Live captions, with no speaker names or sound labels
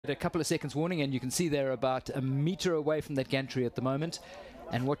a couple of seconds warning, and you can see they're about a metre away from that gantry at the moment.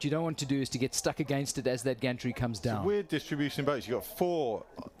 And what you don't want to do is to get stuck against it as that gantry comes down. It's a weird distribution of boats. You've got 4,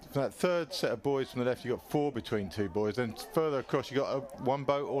 from that third set of buoys from the left, you've got 4 between 2 buoys. Then further across, you've got one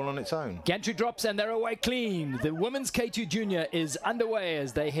boat all on its own. Gantry drops and they're away clean. The women's K2 Junior is underway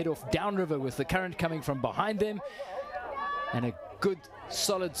as they head off downriver with the current coming from behind them. And a good,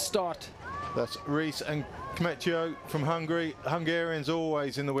 solid start. That's Reese and Kmetio from Hungary. Hungarians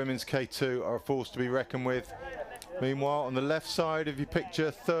always in the women's K2 are a force to be reckoned with. Meanwhile, on the left side of your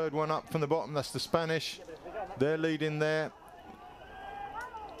picture, third one up from the bottom, that's the Spanish. They're leading there.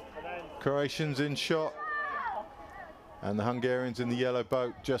 Croatians in shot. And the Hungarians in the yellow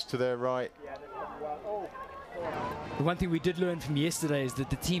boat just to their right. The one thing we did learn from yesterday is that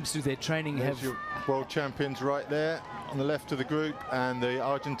the teams through their training There's have... your world champions right there on the left of the group, and the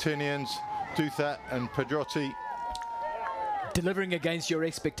Argentinians, Duthat and Pedrotti. delivering against your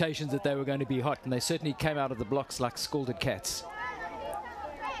expectations that they were going to be hot, and they certainly came out of the blocks like scalded cats.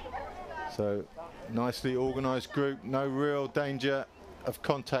 So nicely organised group, no real danger of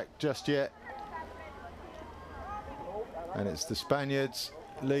contact just yet. And it's the Spaniards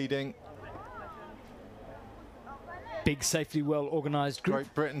leading. Big, safely well organised group.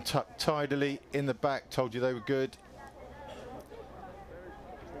 Great Britain tucked tidily in the back, told you they were good.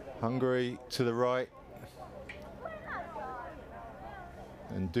 Hungary to the right.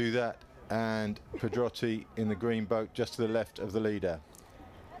 And do that, and Pedrotti in the green boat just to the left of the leader.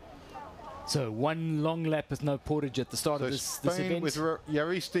 So one long lap with no portage at the start of this event. With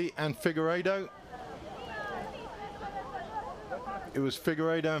Yaristi and Figueiredo. It was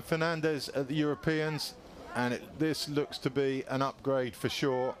Figueiredo and Fernandez at the Europeans, and this looks to be an upgrade for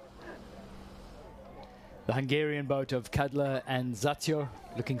sure. The Hungarian boat of Kadler and Zatio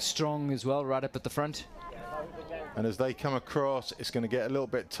looking strong as well, right up at the front. And as they come across, it's going to get a little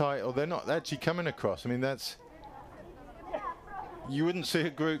bit tight, or they're not actually coming across. I mean, that's... You wouldn't see a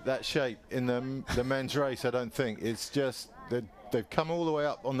group that shape in the men's race, I don't think. It's just they've come all the way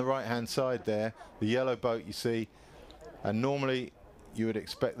up on the right-hand side there, the yellow boat you see, and normally you would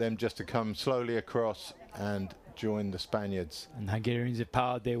expect them just to come slowly across and join the Spaniards. And the Hungarians have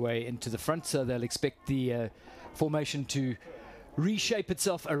powered their way into the front, so they'll expect the formation to reshape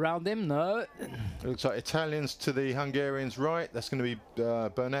itself around them. No. It looks like Italians to the Hungarians right. That's going to be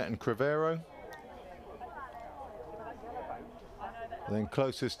Burnett and Crivero. And then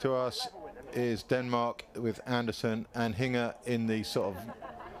closest to us is Denmark with Anderson and Hinger in the sort of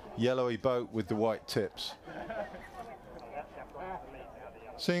yellowy boat with the white tips.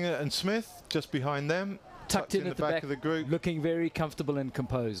 Singer and Smith just behind them, tucked in at the back of the group, looking very comfortable and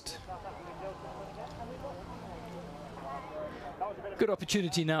composed. Good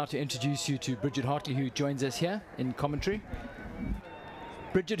opportunity now to introduce you to Bridget Hartley, who joins us here in commentary.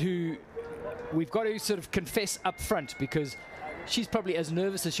 Bridget, who we've got to sort of confess up front, because she's probably as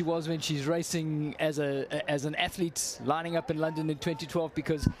nervous as she was when she's racing as an athlete lining up in London in 2012,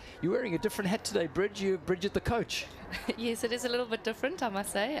 because you're wearing a different hat today, Bridget. You're Bridget the coach. Yes, it is a little bit different, I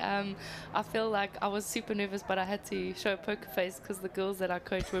must say. I feel like I was super nervous, but I had to show a poker face because the girls that I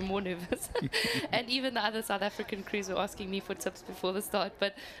coached were more nervous. And even the other South African crews were asking me for tips before the start.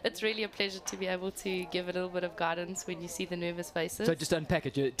 But it's really a pleasure to be able to give a little bit of guidance when you see the nervous faces. So just unpack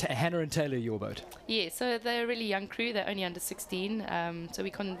it. Hannah and Taylor, your boat. Yeah, so they're a really young crew. They're only under 16. So we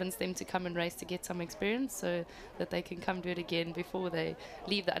convinced them to come and race to get some experience so that they can come do it again before they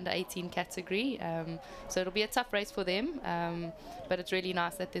leave the under 18 category. So it'll be a tough race for them, but it's really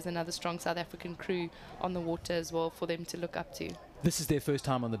nice that there's another strong South African crew on the water as well for them to look up to. This is their first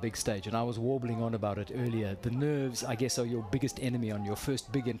time on the big stage, and I was warbling on about it earlier. The nerves, I guess, are your biggest enemy on your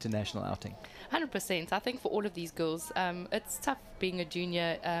first big international outing. 100%. I think for all of these girls, it's tough being a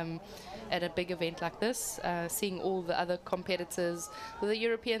junior at a big event like this, seeing all the other competitors. With the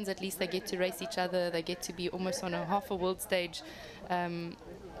Europeans, at least they get to race each other. They get to be almost on a half a world stage,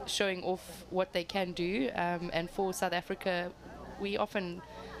 showing off what they can do. And for South Africa, we often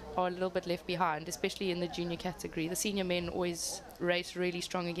are a little bit left behind, especially in the junior category. The senior men always race really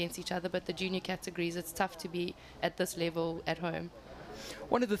strong against each other, but the junior categories, it's tough to be at this level at home.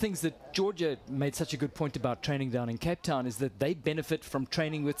 One of the things that Georgia made such a good point about training down in Cape Town is that they benefit from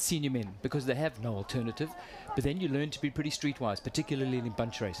training with senior men because they have no alternative, but then you learn to be pretty streetwise, particularly in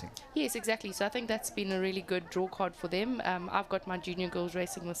bunch racing. Yes, exactly. So I think that's been a really good draw card for them. I've got my junior girls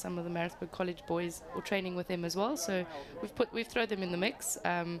racing with some of the Maritzburg College boys, or training with them as well, so we've thrown them in the mix,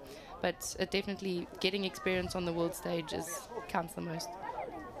 but definitely getting experience on the world stage counts the most.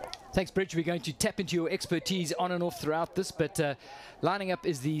 Thanks, Bridge. We're going to tap into your expertise on and off throughout this, but lining up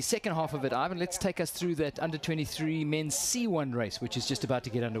is the second half of it. Ivan, let's take us through that under-23 men's C1 race, which is just about to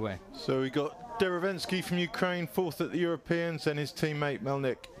get underway. So we got Derevensky from Ukraine, fourth at the Europeans, and his teammate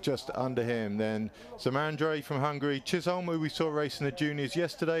Melnik just under him. Then Samandre from Hungary, Chisholm, who we saw racing the juniors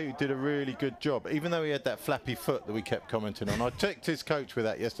yesterday, who did a really good job, even though he had that flappy foot that we kept commenting on. I ticked his coach with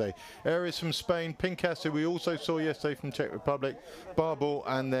that yesterday. Aries from Spain, Pincas, who we also saw yesterday from Czech Republic, Barbal,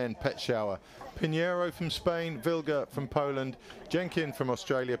 and then Petschauer. Pinheiro from Spain, Vilga from Poland, Jenkin from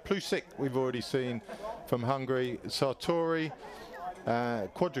Australia, Plusik we've already seen from Hungary, Sartori,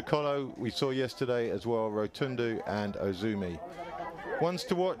 Quadricolo we saw yesterday as well, Rotundu and Ozumi. Ones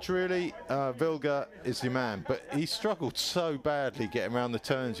to watch really, Vilga is the man, but he struggled so badly getting around the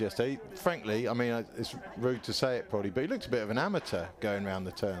turns yesterday. Frankly, I mean, it's rude to say it probably, but he looked a bit of an amateur going around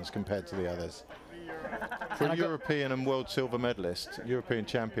the turns compared to the others. For a European and world silver medalist, European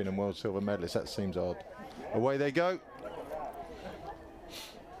champion and world silver medalist, that seems odd. Away they go.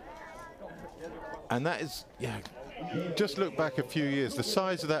 And that is, yeah, just look back a few years. The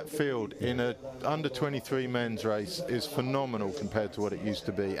size of that field in a under-23 men's race is phenomenal compared to what it used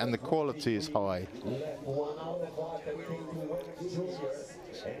to be, and the quality is high.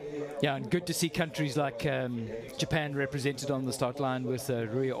 Yeah, and good to see countries like Japan represented on the start line with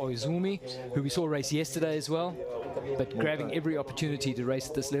Rui Oizumi, who we saw race yesterday as well, but grabbing every opportunity to race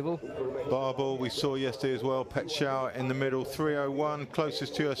at this level. Barbal we saw yesterday as well, Petschauer in the middle, 3:01,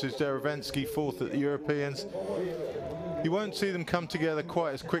 closest to us is Derevensky, fourth at the Europeans. You won't see them come together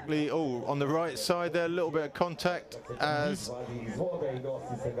quite as quickly. Oh, on the right side there, a little bit of contact as...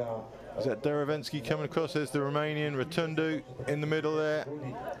 Is that Derevensky coming across? There's the Romanian, Rotundu in the middle there.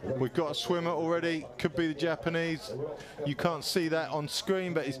 We've got a swimmer already, could be the Japanese. You can't see that on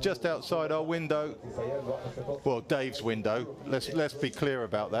screen, but it's just outside our window. Well, Dave's window. Let's be clear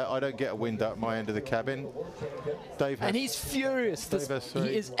about that. I don't get a window at my end of the cabin. Dave has, and he's furious.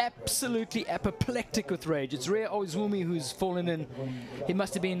 He is absolutely apoplectic with rage. It's Rhea Oizumi who's fallen in. He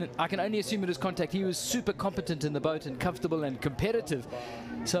must have been, I can only assume it was contact. He was super competent in the boat and comfortable and competitive.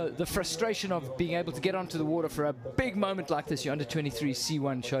 So the frustration of being able to get onto the water for a big moment like this, your under-23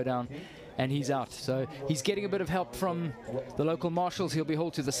 C1 showdown, and he's out. So he's getting a bit of help from the local marshals. He'll be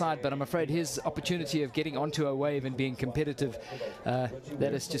hauled to the side, but I'm afraid his opportunity of getting onto a wave and being competitive,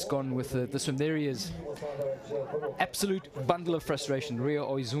 that has just gone with the swim. There he is. Absolute bundle of frustration, Rhea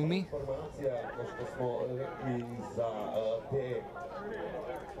Oizumi.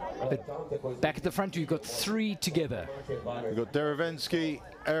 But back at the front, you've got three together. We've got Derevensky,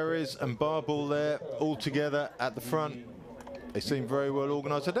 Aries and Barbal there, all together at the front. They seem very well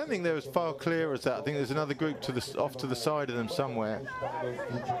organised. I don't think they're as far clear as that. I think there's another group off to the side of them somewhere.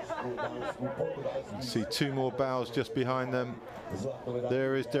 You see two more bows just behind them.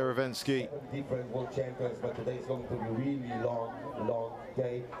 There is Derevensky.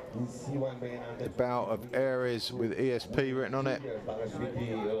 The bow of Aries with ESP written on it.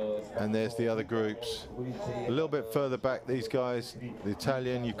 And there's the other groups. A little bit further back, these guys, the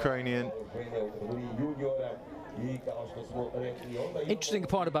Italian, Ukrainian. Interesting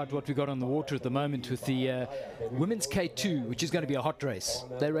part about what we got on the water at the moment with the women's K2, which is going to be a hot race.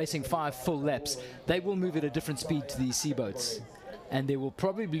 They're racing 5 full laps. They will move at a different speed to these sea boats. And there will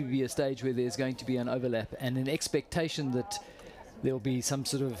probably be a stage where there's going to be an overlap and an expectation that there'll be some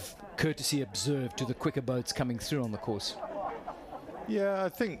sort of courtesy observed to the quicker boats coming through on the course. Yeah, I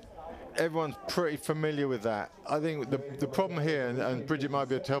think everyone's pretty familiar with that. I think the problem here, and Bridget might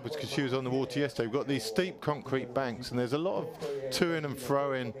be able to help us because she was on the water yesterday, we've got these steep concrete banks and there's a lot of to-in and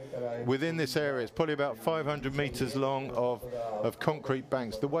fro-in within this area. It's probably about 500 metres long of concrete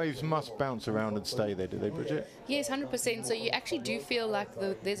banks. The waves must bounce around and stay there, do they, Bridget? Yes, 100%. So you actually do feel like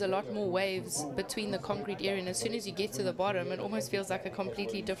there's a lot more waves between the concrete area, and as soon as you get to the bottom, it almost feels like a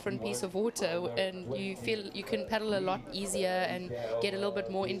completely different piece of water, and you feel you can paddle a lot easier and get a little bit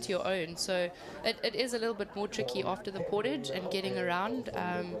more into your own. So it is a little bit more tricky after the portage and getting around,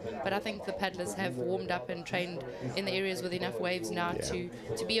 but I think the paddlers have warmed up and trained in the areas with enough waves now to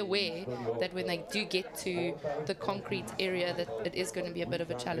be aware that when they do get to the concrete area that it is going to be a bit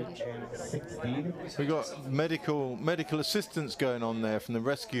of a challenge. We got medical assistance going on there from the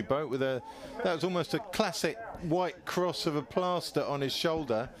rescue boat with that was almost a classic white cross of a plaster on his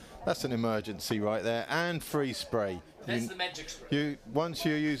shoulder. That's an emergency right there, and free spray. That's the magic spray. Once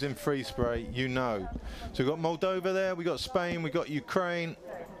you're using free spray, you know. So we've got Moldova there, we've got Spain, we've got Ukraine.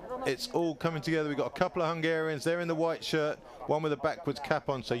 It's all coming together. We've got a couple of Hungarians. They're in the white shirt, one with a backwards cap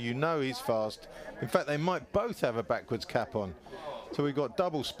on, so you know he's fast. In fact, they might both have a backwards cap on. So we've got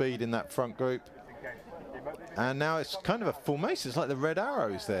double speed in that front group. And now it's kind of a formation. It's like the red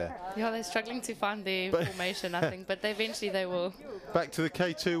arrows there. Yeah, they're struggling to find their formation, I think, but eventually they will. Back to the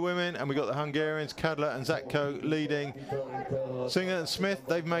K2 women, and we got the Hungarians, Kadler and Zatko leading. Singer and Smith,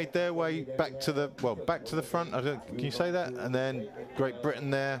 they've made their way back to the front. Can you say that? And then Great Britain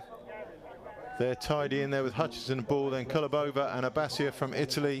there. They're tidy in there with Hutchinson and Ball, then Kolobova and Abbassia from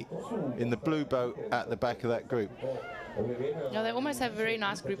Italy in the blue boat at the back of that group. Yeah, they almost have a very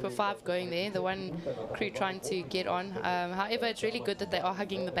nice group of 5 going there, the one crew trying to get on. However, it's really good that they are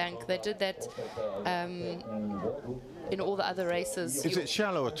hugging the bank. They did that in all the other races. Is it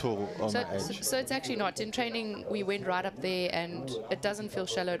shallow at all on that edge? So it's actually not. In training, we went right up there, and it doesn't feel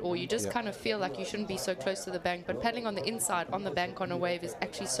shallow at all. You just kind of feel like you shouldn't be so close to the bank, but paddling on the inside, on the bank on a wave is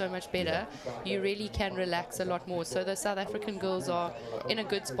actually so much better. You really can relax a lot more. So the South African girls are in a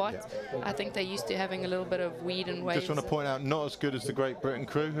good spot. I think they're used to having a little bit of weed and waves. Just want to point out, not as good as the Great Britain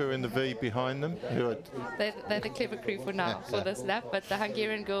crew, who are in the V behind them. They're the clever crew for now, for this lap, but the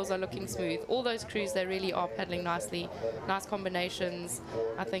Hungarian girls are looking smooth. All those crews, they really are paddling nicely. Nice combinations,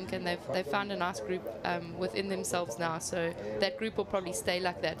 I think, and they've found a nice group within themselves now, so that group will probably stay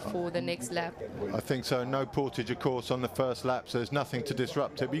like that for the next lap. I think so. No portage, of course, on the first lap, so there's nothing to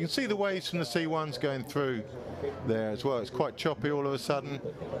disrupt it. But you can see the waves from the C1s going through there as well. It's quite choppy all of a sudden.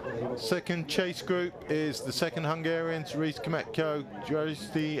 Second chase group is the second Hungarians, Rees Kmetko,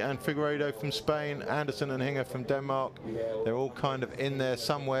 Josti and Figueiredo from Spain, Anderson and Hinger from Denmark. They're all kind of in there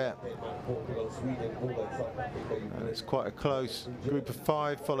somewhere. And it's quite a close group of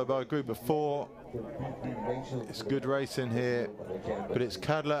 5, followed by a group of 4. It's good racing here, but it's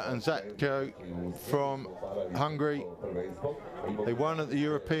Kadler and Zatko from Hungary. They won at the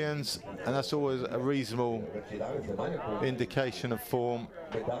Europeans, and that's always a reasonable indication of form.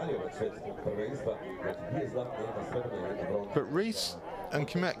 But Rees and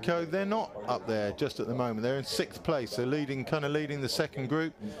Kmetko, they're not up there just at the moment. They're in 6th place. They're leading, kind of leading the second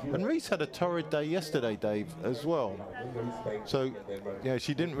group. And Rees had a torrid day yesterday, Dave, as well. So, yeah,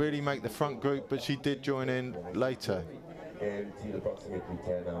 she didn't really make the front group, but she did join in later.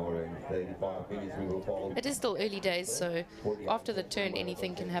 It is still early days, so after the turn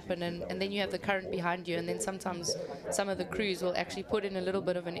anything can happen, and then you have the current behind you, and then sometimes some of the crews will actually put in a little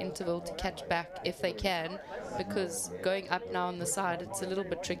bit of an interval to catch back if they can, because going up now on the side it's a little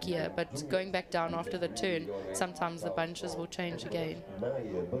bit trickier, but going back down after the turn sometimes the bunches will change again.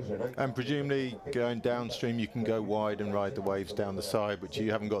 And presumably going downstream you can go wide and ride the waves down the side, which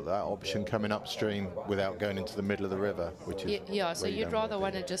you haven't got that option coming upstream without going into the middle of the river. Yeah, so you'd rather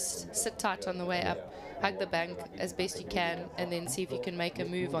want to just sit tight on the way up, hug the bank as best you can, and then see if you can make a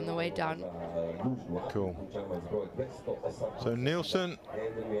move on the way down. Cool. So Nielsen,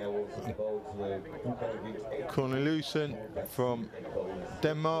 Corneliusen from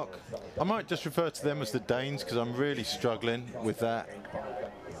Denmark. I might just refer to them as the Danes because I'm really struggling with that.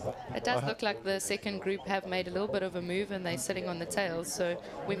 It does look like the second group have made a little bit of a move and they're sitting on the tails, so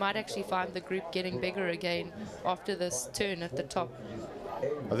we might actually find the group getting bigger again after this turn at the top.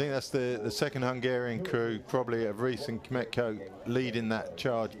 I think that's the second Hungarian crew, probably of Rees and Kmetko, leading that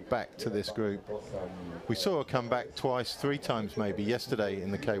charge back to this group. We saw her come back twice, 3 times maybe, yesterday in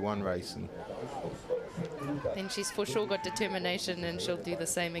the K1 race. And then she's for sure got determination and she'll do the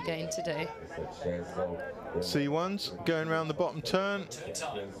same again today. C1s going around the bottom turn.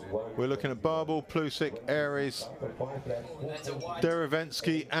 We're looking at Barbel, Plusik, Aries,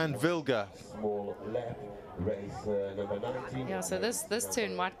 Derevensky and Vilga. Yeah, so this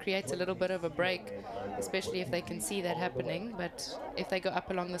turn might create a little bit of a break, especially if they can see that happening, but if they go up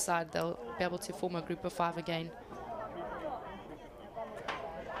along the side they'll be able to form a group of 5 again.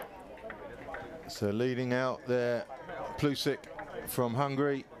 So leading out there, Plusik from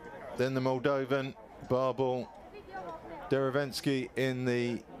Hungary, then the Moldovan, Barbel, Derevensky in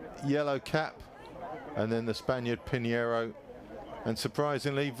the yellow cap, and then the Spaniard Pinheiro. And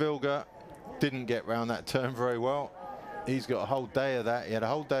surprisingly, Vilga didn't get round that turn very well. He's got a whole day of that. He had a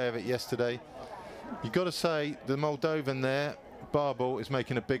whole day of it yesterday. You've got to say, the Moldovan there, Barbel, is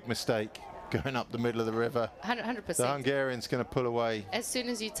making a big mistake going up the middle of the river. 100%. The Hungarian's going to pull away. As soon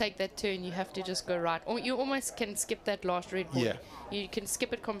as you take that turn, you have to just go right. Or you almost can skip that last red board. Yeah. You can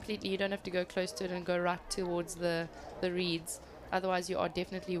skip it completely. You don't have to go close to it and go right towards the reeds. Otherwise, you are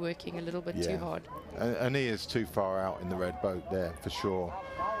definitely working a little bit too hard. And he is too far out in the red boat there, for sure.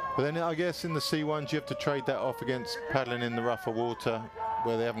 But then I guess in the C1s, you have to trade that off against paddling in the rougher water,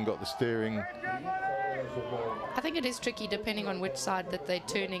 where they haven't got the steering. I think it is tricky depending on which side that they're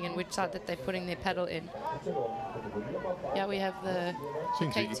turning and which side that they're putting their paddle in. Yeah, we have the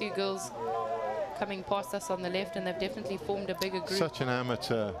K2 girls coming past us on the left, and they've definitely formed a bigger group. Such an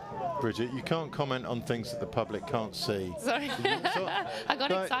amateur Bridget, you can't comment on things that the public can't see. Sorry, So, I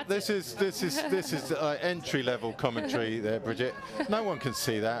got like, excited. this is entry-level commentary there, Bridget. No one can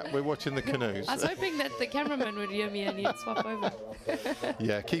see that. We're watching the canoes. I was hoping that the cameraman would hear me and he'd swap over.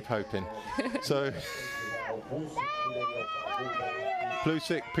 Yeah, keep hoping. So,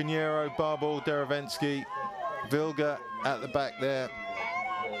 Plusik, Pinheiro, Barbal, Derevensky, Vilga at the back there.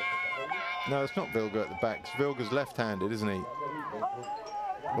 No, it's not Vilga at the back. Vilga's left-handed, isn't he?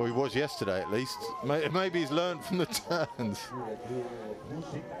 Well, he was yesterday, at least. Maybe he's learned from the turns.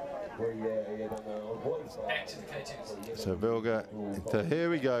 Back to the K2s. So Vilga, so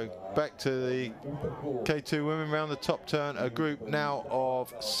here we go. Back to the K2 women round the top turn. A group now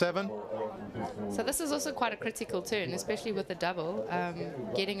of 7. So this is also quite a critical turn, especially with the double,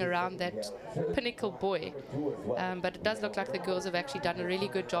 getting around that pinnacle buoy. But it does look like the girls have actually done a really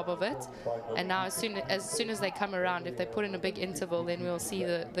good job of it. And now as soon as they come around, if they put in a big interval, then we'll see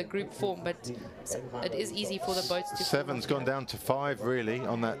the group form. But it is easy for the boats to... 7's gone down to 5, really,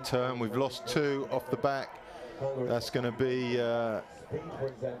 on that turn. We've lost 2 off the back. That's going to be the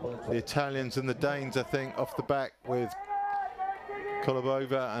Italians and the Danes, I think, off the back with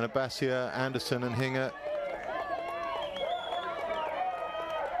Kolobova and Abasia, Anderson and Hinger.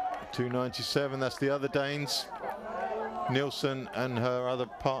 297, that's the other Danes. Nielsen and her other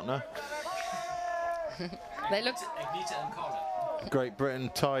partner. They look... Agneta and Carla. Great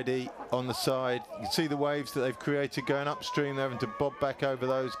Britain tidy on the side. You can see the waves that they've created going upstream. They're having to bob back over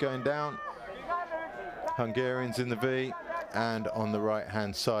those going down. Hungarians in the V and on the right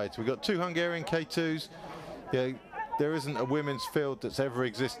hand side. So we've got 2 Hungarian K2s. Yeah, there isn't a women's field that's ever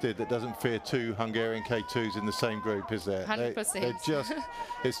existed that doesn't fear 2 Hungarian K2s in the same group, is there? 100%.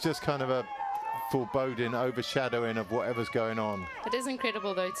 It's just kind of a foreboding, overshadowing of whatever's going on. It is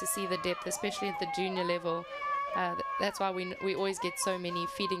incredible, though, to see the depth, especially at the junior level. That's why we always get so many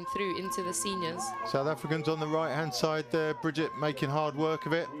feeding through into the seniors. South Africans on the right-hand side there, Bridget making hard work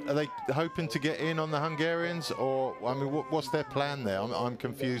of it. Are they hoping to get in on the Hungarians, or I mean, what's their plan there? I'm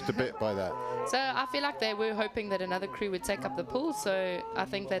confused a bit by that. So I feel like they were hoping that another crew would take up the pull. So I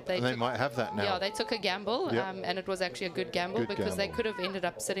think that they might have that now. Yeah, they took a gamble, Yep. and it was actually a good gamble because they could have ended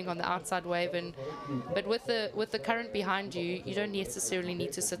up sitting on the outside wave. But with the current behind you, you don't necessarily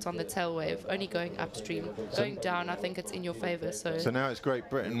need to sit on the tail wave. Only going upstream, going down, I think it's in your favour. So now it's Great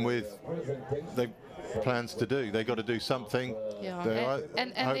Britain with the plans to do. They got to do something. Yeah,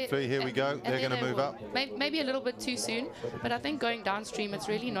 and hopefully here we go. They're going to move up. Maybe a little bit too soon, but I think going downstream it's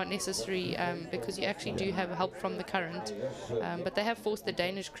really not necessary because you actually do have help from the current. But they have forced the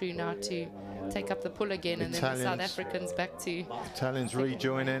Danish crew now to take up the pull again, and then the South Africans back to... Italians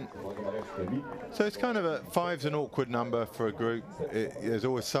rejoining. So it's kind of 5's an awkward number for a group. There's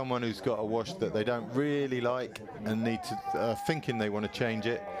always someone who's got a wash that they don't really like and need to thinking they want to change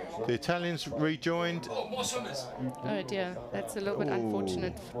it. The Italians rejoined. Oh, more swimmers. Oh dear, that's a little bit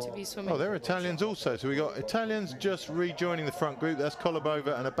unfortunate to be swimming. Oh, they're Italians also. So we got Italians just rejoining the front group. That's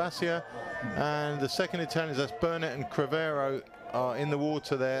Kolobova and Abasia. And the second Italians, that's Burnett and Crevero, are in the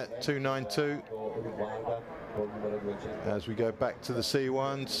water there, 292. As we go back to the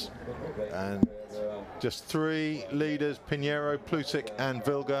C1s. And just 3 leaders, Pinheiro, Plusik and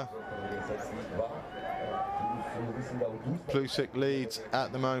Vilga. Plusik leads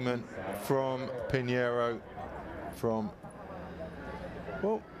at the moment from Pinheiro.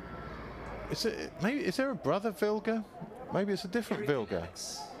 Well, is there a brother Vilga? Maybe it's a different Vilga.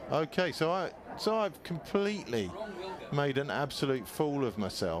 Okay, so I've completely made an absolute fool of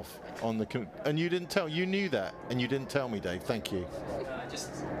myself on the and you didn't tell. You knew that, and you didn't tell me, Dave. Thank you.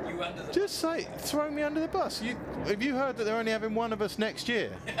 Just say, throw me under the bus. Have you heard that they're only having one of us next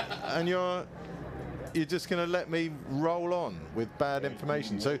year, and you're just going to let me roll on with bad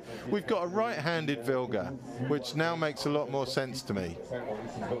information? So we've got a right-handed Vilga, which now makes a lot more sense to me.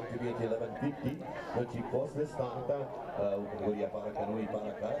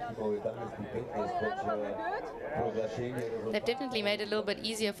 They've definitely made it a little bit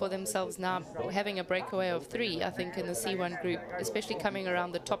easier for themselves now, having a breakaway of 3, I think, in the C1 group, especially coming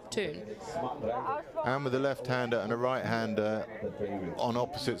around the top turn. And with a left-hander and a right-hander on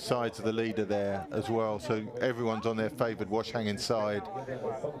opposite sides of the leader there as well. So everyone's on their favoured wash-hanging side.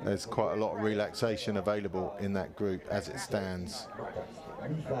 There's quite a lot of relaxation available in that group as it stands.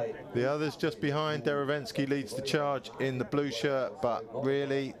 The others just behind. Derevensky leads the charge in the blue shirt, but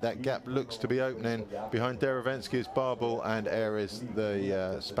really that gap looks to be opening. Behind Derevensky is Barbel and Ares,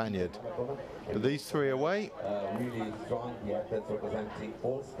 the Spaniard. But these three away. Really strong, the athletes representing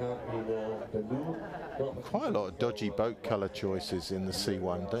Polska in canoe. Quite a lot of dodgy boat colour choices in the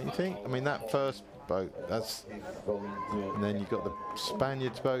C1, don't you think? I mean, that first boat, that's... And then you've got the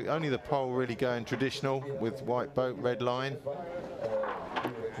Spaniards boat. Only the pole really going traditional with white boat, red line.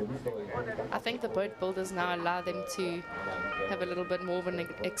 I think the boat builders now allow them to have a little bit more of an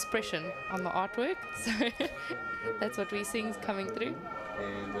expression on the artwork. So that's what we're seeing coming through.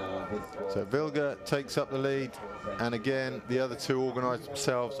 So Vilga takes up the lead, and again the other two organise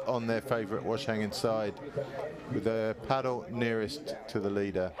themselves on their favourite wash hanging side with their paddle nearest to the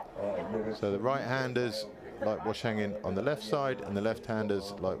leader. So the right-handers like wash hanging on the left side, and the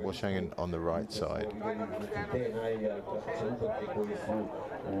left-handers like wash hanging on the right side.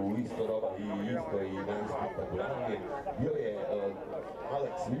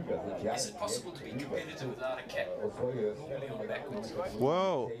 Is it possible to be competitive without a cap? Normally on backwards.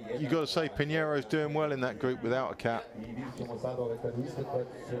 Well, you got to say Pinheiro's doing well in that group without a cap.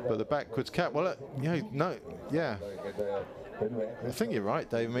 But the backwards cap, well, yeah. I think you're right,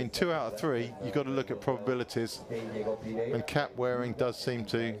 Dave. I mean, 2 out of 3, you've got to look at probabilities. And cap wearing does seem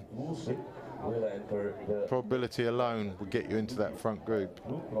to... Probability alone will get you into that front group.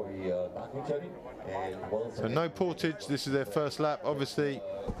 So no portage. This is their first lap, obviously.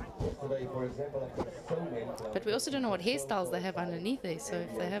 But we also don't know what hairstyles they have underneath there. So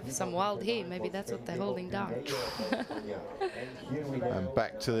if they have some wild hair, maybe that's what they're holding down. And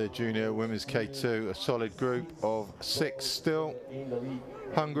back to the junior women's K2, a solid group of 6 still.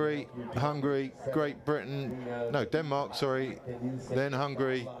 Hungary, Great Britain, no, Denmark, sorry, then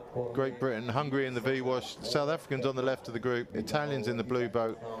Hungary, Great Britain, Hungary in the V-wash, South Africans on the left of the group, Italians in the blue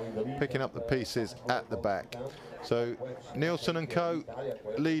boat, picking up the pieces at the back. So Nielsen and co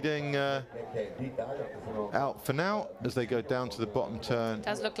leading out for now as they go down to the bottom turn. It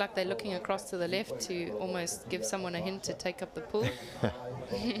does look like they're looking across to the left to almost give someone a hint to take up the pull.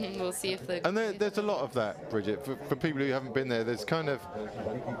 We'll see if the... And there's a lot of that, Bridget. For people who haven't been there, there's kind of...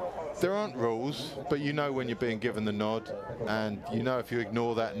 There aren't rules, but you know when you're being given the nod, and you know if you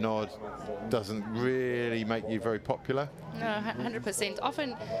ignore that nod, doesn't really make you very popular. No, 100%.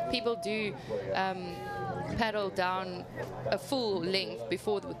 Often people do paddle down a full length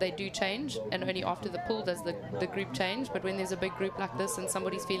before they do change, and only after the pull does the group change. But when there's a big group like this and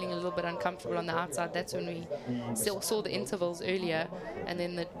somebody's feeling a little bit uncomfortable on the outside, that's when we still saw the intervals earlier, and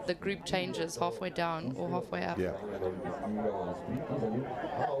then the group changes halfway down or halfway up. Yeah.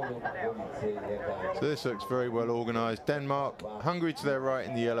 So this looks very well organised. Denmark, Hungary to their right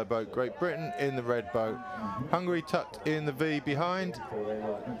in the yellow boat, Great Britain in the red boat. Hungary tucked in the V behind,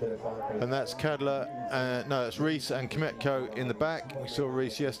 and that's Kadler, no, that's Rees and Metkovic in the back. We saw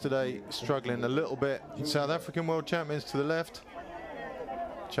Rees yesterday struggling a little bit. South African world champions to the left.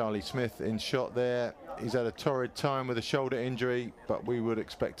 Charlie Smith in shot there. He's had a torrid time with a shoulder injury, but we would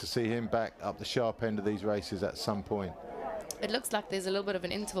expect to see him back up the sharp end of these races at some point. It looks like there's a little bit of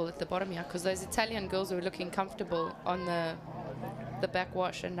an interval at the bottom here, because those Italian girls were looking comfortable on the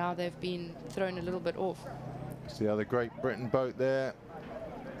backwash, and now they've been thrown a little bit off. It's the other Great Britain boat there.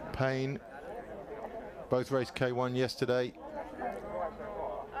 Payne. Both raced K1 yesterday.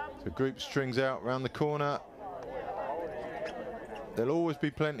 So group strings out round the corner. There'll always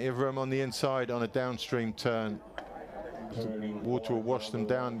be plenty of room on the inside on a downstream turn. Water will wash them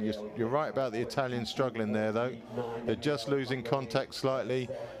down. You're right about the Italians struggling there, though. They're just losing contact slightly.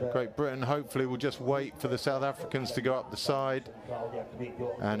 Great Britain hopefully will just wait for the South Africans to go up the side.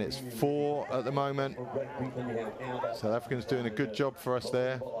 And it's 4 at the moment. South Africans doing a good job for us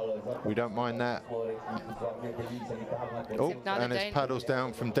there. We don't mind that. Oh, and it's paddles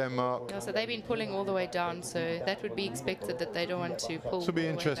down from Denmark. Yeah, so they've been pulling all the way down, so that would be expected that they don't want to pull. This will be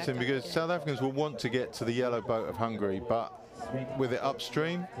interesting because South Africans will want to get to the yellow boat of Hungary, but with it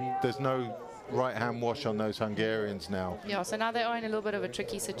upstream, there's no right-hand wash on those Hungarians now. Yeah, so now they are in a little bit of a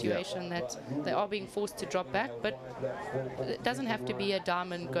tricky situation, that they are being forced to drop back, but it doesn't have to be a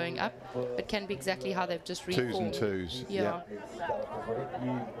diamond going up. It can be exactly how they've just reformed. 2s and 2s. Yeah.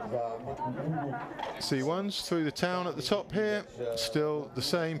 C1s through the town at the top here. Still the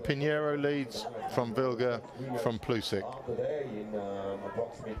same. Pinheiro leads from Vilga, from Plusik. Today in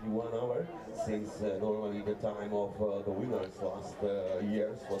approximately 1 hour, since normally the time of the winners last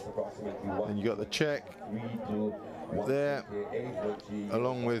years was approximately 1. And you got the Czech there,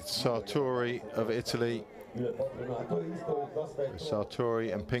 along with Sartori of Italy.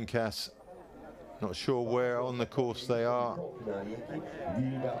 Sartori and Pincas Not sure where on the course they are. But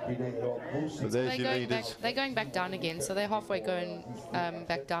there's your leaders. They're going back down again, so they're halfway going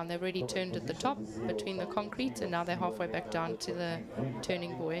back down. They've already turned at the top between the concrete, and now they're halfway back down to the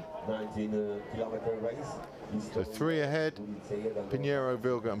turning buoy. 19-kilometer race. So 3 ahead, Pinheiro,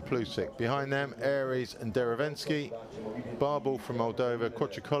 Vilga and Plusik. Behind them, Aries and Derevensky. Barbal from Moldova,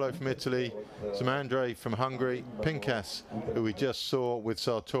 Quattrocolo from Italy, Samandre from Hungary, Pinkas, who we just saw with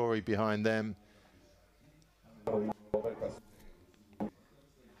Sartori behind them.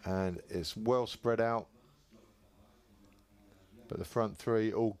 And it's well spread out. But the front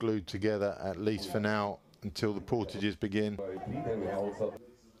 3 all glued together, at least for now, until the portages begin.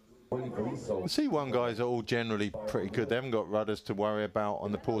 The C1 guys are all generally pretty good. They haven't got rudders to worry about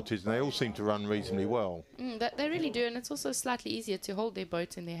on the portage, and they all seem to run reasonably well. They really do, and it's also slightly easier to hold their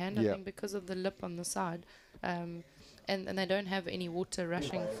boat in their hand, I think, because of the lip on the side. And they don't have any water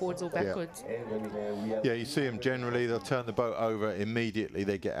rushing forwards or backwards. Yeah, you see them generally, they'll turn the boat over immediately,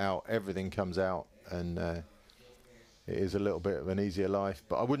 they get out, everything comes out, and it is a little bit of an easier life,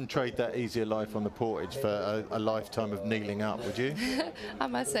 but I wouldn't trade that easier life on the portage for a lifetime of kneeling up, would you? I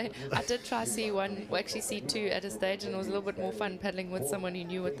must say, I did try C1, well actually C2 at a stage, and it was a little bit more fun paddling with someone who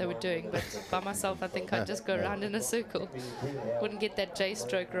knew what they were doing, but by myself I think I'd just go around in a circle. Wouldn't get that J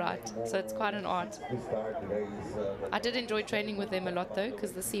stroke right, so it's quite an art. I did enjoy training with them a lot though,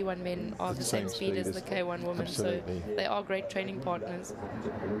 because the C1 men are the same speed as the K1 women, absolutely. So they are great training partners.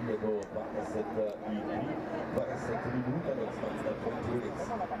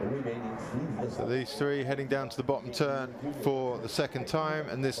 So these 3 heading down to the bottom turn for the second time,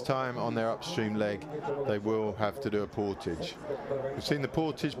 and this time on their upstream leg they will have to do a portage. We've seen the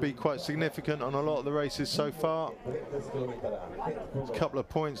portage be quite significant on a lot of the races so far. A couple of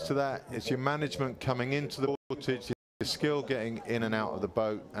points to that. It's your management coming into the portage, your skill getting in and out of the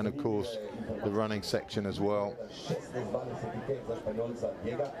boat, and of course the running section as well.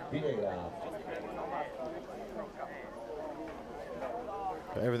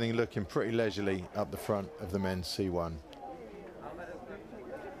 But everything looking pretty leisurely up the front of the men's C1.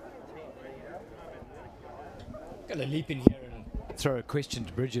 Gonna leap in here and throw a question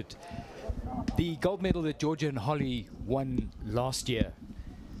to Bridget. The gold medal that Georgia and Holly won last year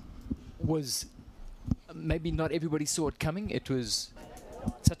was, maybe not everybody saw it coming. It was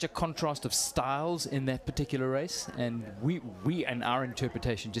such a contrast of styles in that particular race, and we and our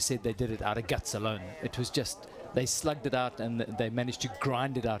interpretation just said they did it out of guts alone. It was just, they slugged it out and they managed to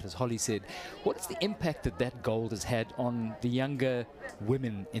grind it out, as Holly said. What is the impact that that gold has had on the younger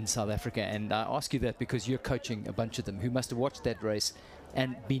women in South Africa? And I ask you that because you're coaching a bunch of them who must have watched that race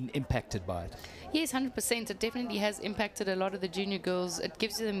and been impacted by it. Yes, 100%. It definitely has impacted a lot of the junior girls. It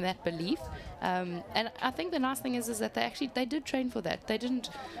gives them that belief. And I think the nice thing is that they did train for that. They didn't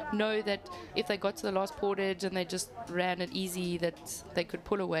know that if they got to the last portage and they just ran it easy that they could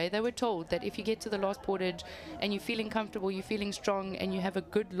pull away. They were told that if you get to the last portage and you're feeling comfortable, you're feeling strong, and you have a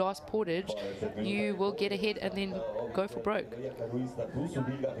good last portage, you will get ahead and then go for broke.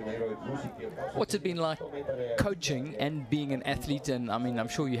 What's it been like coaching and being an athlete? And I mean, I'm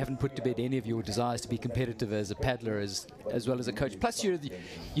sure you haven't put to bed any of your desires to be competitive as a paddler as well as a coach. Plus,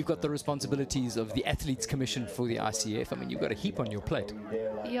 you've got the responsibilities of the Athletes Commission for the ICF. I mean, you've got a heap on your plate.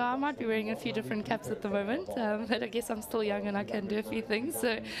 Yeah, I might be wearing a few different caps at the moment, but I guess I'm still young and I can do a few things.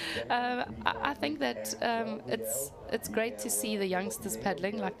 So I think that it's great to see the youngsters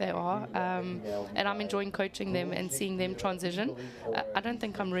paddling like they are, and I'm enjoying coaching them and seeing them transition. I don't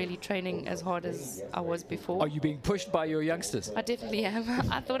think I'm really training as hard as I was before. Are you being pushed by your youngsters? I definitely am.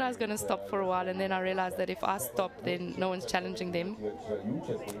 I thought I was going to stop for a while, and then I realized that if I stop, then no one's challenging them.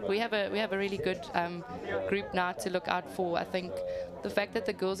 We have a really good group now to look out for. I think the fact that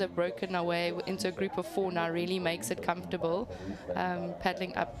the girls have broken our way into a group of 4 now really makes it comfortable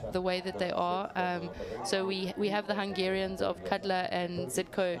paddling up the way that they are. So we have the Hungarians of Kadla and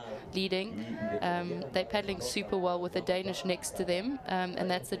Zitko leading. They're paddling super well with a Danish next to them, and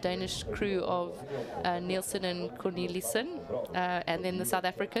that's the Danish crew of Nielsen and Cornelissen, and then the South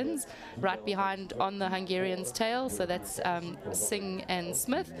Africans right behind on the Hungarians' tail, so that's Singh and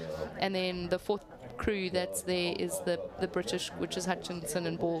Smith, and then the 4th crew that's there is the British, which is Hutchinson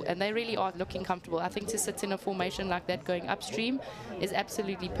and Ball, and they really are looking comfortable. I think to sit in a formation like that going upstream is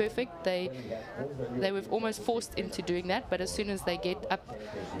absolutely perfect. They were almost forced into doing that, but as soon as they get up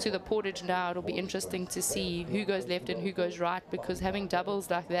to the portage now, it'll be interesting to see who goes left and who goes right, because having doubles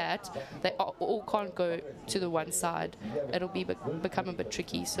like that, they all can't go to the one side. It'll become a bit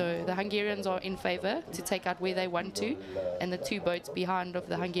tricky. So the Hungarians are in favor to take out where they want to, and the 2 boats behind of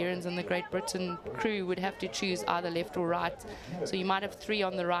the Hungarians and the Great Britain crew crew would have to choose either left or right. So you might have 3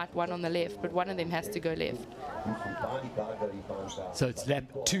 on the right, 1 on the left, but one of them has to go left. So it's lap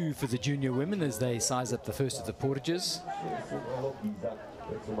 2 for the junior women as they size up the first of the portages.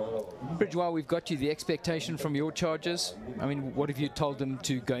 Bridge, while we've got you, the expectation from your chargers, I mean, what have you told them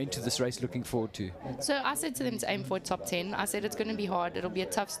to go into this race looking forward to? So I said to them to aim for a top 10. I said it's going to be hard. It'll be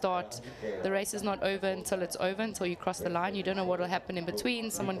a tough start. The race is not over until it's over, until you cross the line. You don't know what will happen in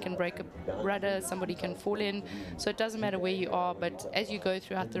between. Someone can break a rudder, somebody can fall in. So it doesn't matter where you are, but as you go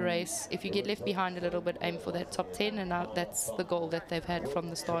throughout the race, if you get left behind a little bit, aim for that top 10, and now that's the goal that they've had from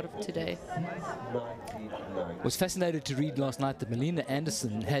the start of today. I was fascinated to read last night that Melina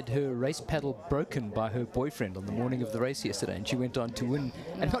Anderson had her race paddle broken by her boyfriend on the morning of the race yesterday, and she went on to win,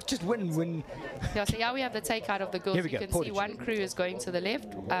 and not just win. Yeah, so yeah, we have the takeout of the girls. Here we You go, can portage. see one crew is going to the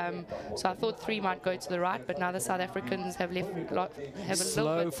left. So I thought 3 might go to the right, but now the South Africans have have a little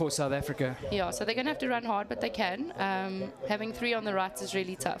Slow bit. for South Africa. Yeah, so they're going to have to run hard, but they can. Having 3 on the right is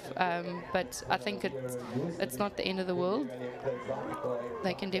really tough, but I think it's not the end of the world.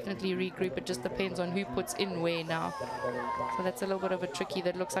 They can definitely regroup. It just depends on who puts in where now. So that's a little bit of a tricky.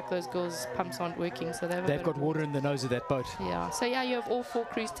 That looks like those girls' pumps aren't working, so They've got water in the nose of that boat. yeah. So yeah, you have all 4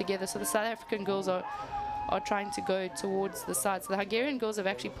 crews together. So the South African girls are trying to go towards the side. So the Hungarian girls have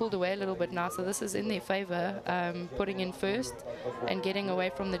actually pulled away a little bit now. So this is in their favor, putting in first and getting away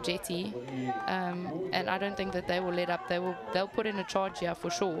from the jetty. And I don't think that they will let up. They'll put in a charge here for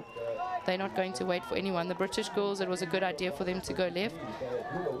sure. They're not going to wait for anyone. The British girls, it was a good idea for them to go left.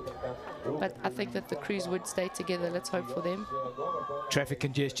 But I think that the crews would stay together. Let's hope for them. Traffic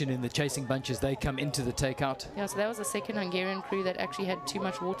congestion in the chasing bunch as they come into the takeout. Yeah, so that was the second Hungarian crew that actually had too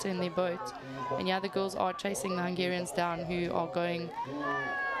much water in their boat. And yeah, the girls are chasing the Hungarians down, who are going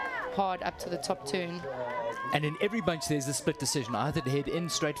hard up to the top turn. And in every bunch there's a split decision, either to head in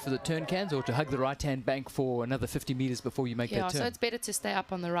straight for the turn cans or to hug the right-hand bank for another 50 meters before you make Yeah, that turn. so it's better to stay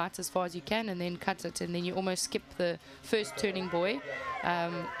up on the right as far as you can and then cut it, and then you almost skip the first turning buoy.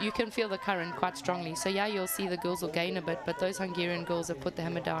 You can feel the current quite strongly. So yeah, you'll see the girls will gain a bit, but those Hungarian girls have put the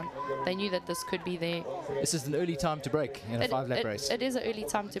hammer down. They knew that this could be there. This is an early time to break in a 5-lap race. It is an early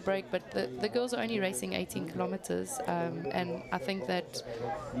time to break, but the girls are only racing 18 kilometers, and I think that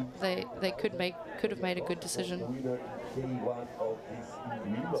they could have made a good decision.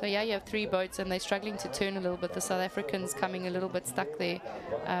 So yeah, you have 3 boats and they're struggling to turn a little bit. The South Africans coming a little bit stuck there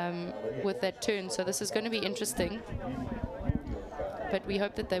with that turn. So this is going to be interesting. But we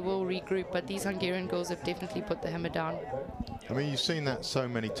hope that they will regroup. But these Hungarian girls have definitely put the hammer down. I mean, you've seen that so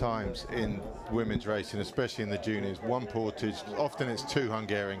many times in women's racing, especially in the juniors. One portage, often it's 2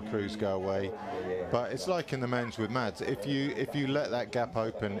 Hungarian crews go away. But it's like in the men's with Mads. If you let that gap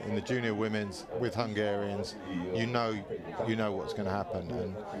open in the junior women's with Hungarians, you know what's going to happen,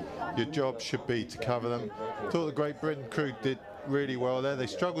 and your job should be to cover them. I thought the Great Britain crew did really well there. They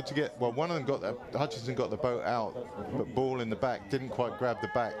struggled to get, well, one of them Hutchinson got the boat out, but ball in the back, didn't quite grab the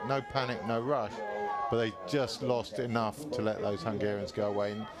back. No panic, no rush, but they just lost enough to let those Hungarians go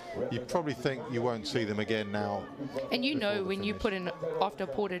away. And you probably think you won't see them again now. And you know, when you put in, after a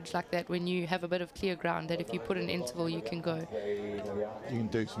portage like that, when you have a bit of clear ground, that if you put an interval, you can go. You can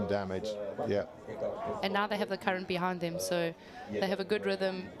do some damage, yeah. And now they have the current behind them, so they have a good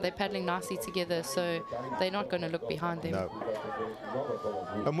rhythm. They're paddling nicely together, so they're not going to look behind them. No.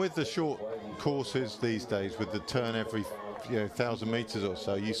 And with the short courses these days, with the turn every 1,000 meters or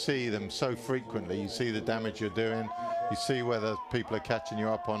so, you see them so frequently. You see the damage you're doing. You see whether people are catching you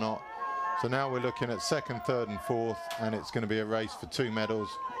up or not. So now we're looking at 2nd, 3rd and 4th, and it's going to be a race for 2 medals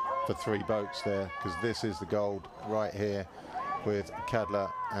for 3 boats there, because this is the gold right here with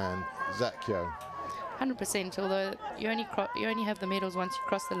Kadla and Zakio. 100%, although you only have the medals once you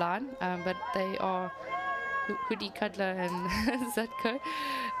cross the line, but they are Hoodie, Kadla and Zatko.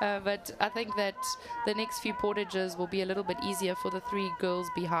 But I think that the next few portages will be a little bit easier for the 3 girls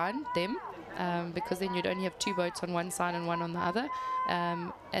behind them, because then you'd only have 2 boats on one side and 1 on the other.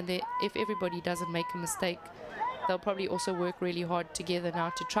 And if everybody doesn't make a mistake, they'll probably also work really hard together now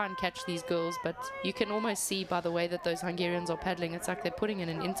to try and catch these girls. But you can almost see by the way that those Hungarians are paddling, it's like they're putting in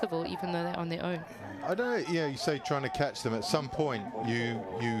an interval even though they're on their own. I don't know, you say trying to catch them. At some point you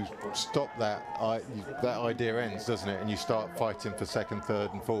stop that idea ends, doesn't it? And you start fighting for 2nd,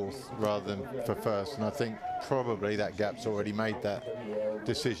 3rd and 4th rather than for 1st. And I think probably that gap's already made that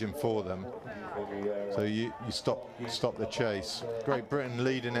decision for them. So you stop the chase. Great Britain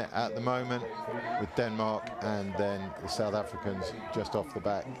leading it at the moment with Denmark, and then the South Africans just off the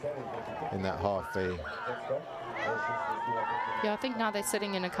back in that half V. Yeah, I think now they're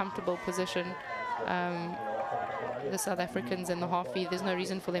sitting in a comfortable position. the South Africans and the half-V. There's no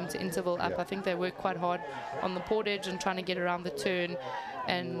reason for them to interval up. Yeah. I think they work quite hard on the portage and trying to get around the turn.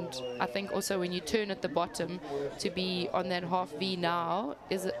 And I think also when you turn at the bottom, to be on that half-V now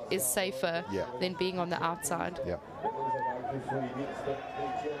is safer Yeah. than being on the outside. Yeah.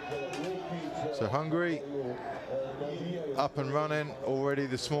 So Hungary up and running already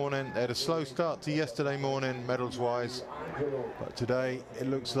this morning. They had a slow start to yesterday morning, medals-wise, but today it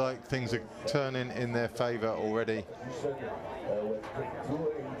looks like things are turning in their favour already.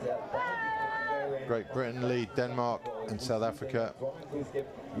 Great Britain lead Denmark and South Africa.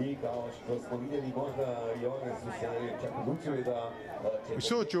 We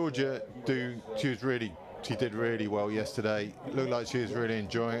saw Georgia do, she did really well yesterday. It looked like she was really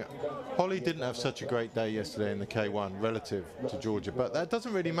enjoying it. Holly didn't have such a great day yesterday in the K1 relative to Georgia, but that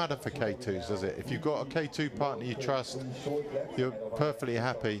doesn't really matter for K2s, does it? If you've got a K2 partner you trust, you're perfectly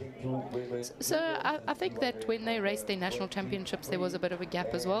happy. So I think that when they raced their national championships, there was a bit of a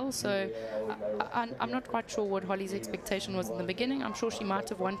gap as well. So I'm not quite sure what Holly's expectation was in the beginning. I'm sure she might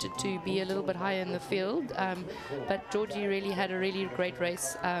have wanted to be a little bit higher in the field, but Georgie really had a really great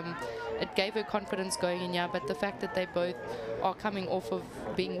race. It gave her confidence going in, yeah, but the fact that they both are coming off of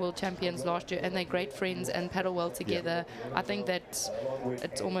being world champions last year and they're great friends and paddle well together, yeah. I think that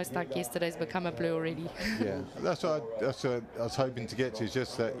it's almost like yesterday's become a blur already. Yeah, that's what I was hoping to get to, is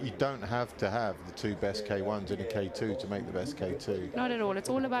just that you don't have to have the two best K1s in a K2 to make the best K2. Not at all. It's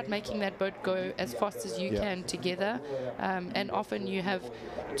all about making that boat go as fast as you can together, and often you have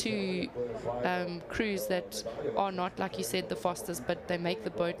two crews that are not, like you said, the fastest, but they make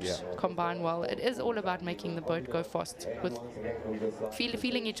the boat combine well. It is all about making the boat go fast, with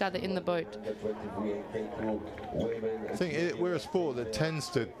feeling each other in the boat. I think we're a sport that tends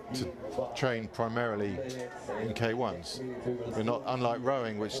to train primarily in K1s. We're not, unlike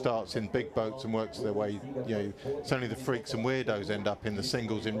rowing, which starts in big boats and works their way, you know, it's only the freaks and weirdos end up in the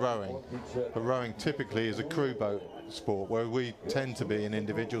singles in rowing. But rowing typically is a crew boat sport, where we tend to be an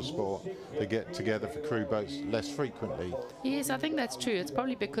individual sport. They get together for crew boats less frequently. Yes, I think that's true. It's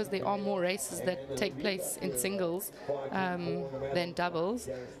probably because there are more races that take place in singles than doubles,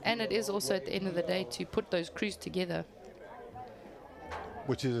 and it is also at the end of the day to put those crews together.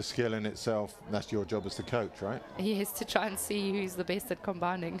 Which is a skill in itself. That's your job as the coach, right? Yes, to try and see who's the best at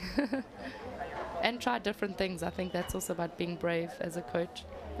combining. And try different things. I think that's also about being brave as a coach.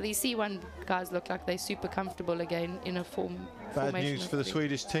 The C1 guys look like they're super comfortable again in a formation. Bad news for the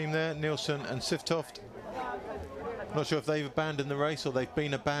Swedish team there, Nilsson and Siftoft. Not sure if they've abandoned the race or they've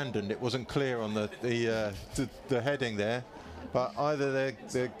been abandoned. It wasn't clear on the heading there, but either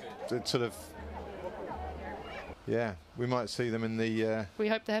they're sort of, yeah, we might see them in the... We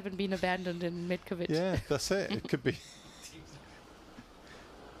hope they haven't been abandoned in Metkovic. Yeah, that's it. It could be.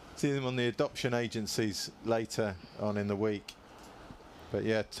 See them on the adoption agencies later on in the week. But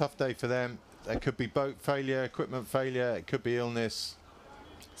yeah, tough day for them. There could be boat failure, equipment failure, it could be illness.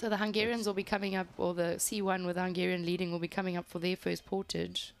 So the Hungarians will be coming up, or the C1 with the Hungarian leading will be coming up for their first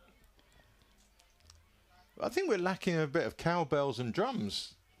portage. I think we're lacking a bit of cowbells and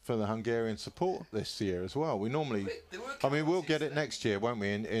drums for the Hungarian support this year as well. We normally, I mean, we'll get it next year, won't we?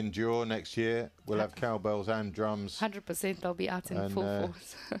 In Jura next year, we'll have cowbells and drums. 100%, they'll be out in full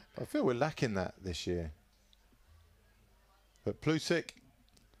force. I feel we're lacking that this year. But Plusik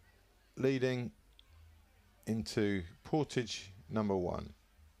leading into portage number 1.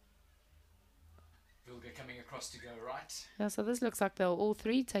 Vilga coming across to go right. Yeah, so this looks like they'll all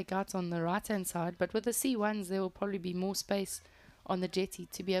three take out on the right-hand side, but with the C1s, there will probably be more space on the jetty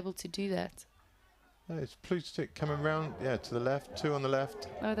to be able to do that. Oh, it's Plusik coming round, yeah, to the left, 2 on the left.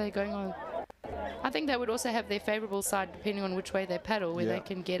 Oh, they're going on. I think they would also have their favourable side depending on which way they paddle, where they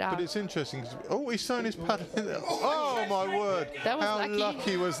can get out. But it's interesting. Oh, he's thrown his paddle in there. Oh, my word. That was How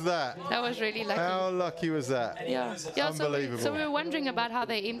lucky was that? That was really lucky. How lucky was that? Yeah. Unbelievable. So we were wondering about how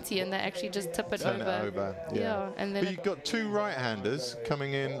they empty and they actually just tip it over. Yeah. And then but you've got 2 right-handers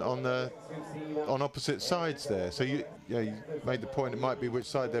coming in on opposite sides there. So you made the point it might be which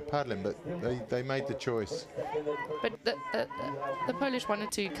side they're paddling, but they made the choice. But the Polish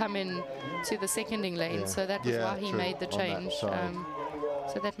wanted to come in to the seconding lane, so that was why he made the change.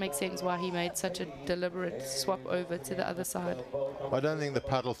 So that makes sense why he made such a deliberate swap over to the other side. I don't think the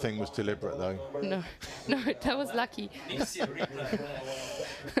paddle thing was deliberate, though. No, that was lucky. He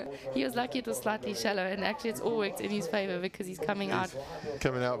was lucky it was slightly shallow, and actually it's all worked in his favour because he's coming out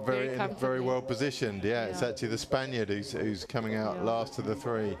very well positioned. Yeah, it's actually the Spaniard who's coming out last of the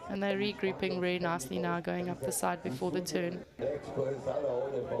 3. And they're regrouping very nicely now, going up the side before the turn.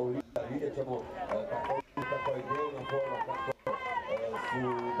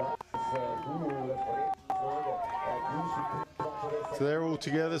 So they're all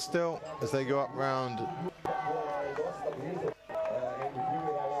together still as they go up round.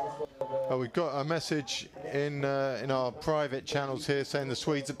 Oh, we've got a message in our private channels here saying the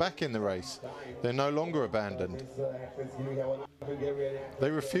Swedes are back in the race. They're no longer abandoned.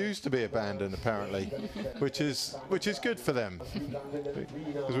 They refuse to be abandoned, apparently, which is good for them.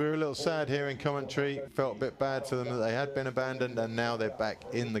 Because we were a little sad here in commentary, felt a bit bad for them that they had been abandoned, and now they're back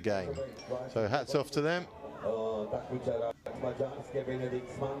in the game. So hats off to them.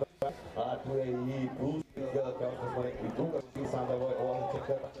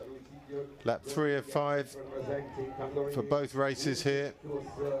 Lap 3 of 5 for both races here.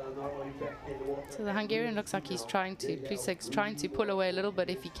 So the Hungarian looks like he's trying to, Plusic's trying to pull away a little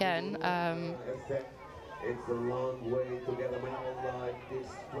bit if he can.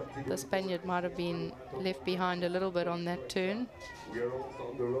 The Spaniard might have been left behind a little bit on that turn.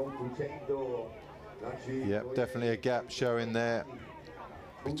 Yep, definitely a gap showing there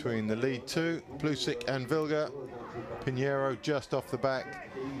between the lead two, Plusic and Vilga. Pinheiro just off the back,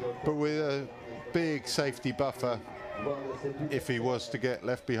 but with a big safety buffer if he was to get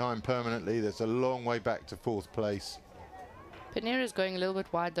left behind permanently. There's a long way back to 4th place. Pinheiro's going a little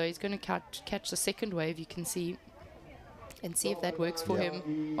bit wide though. He's going to catch the second wave, you can see, and see if that works for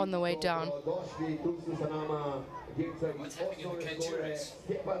him on the way down.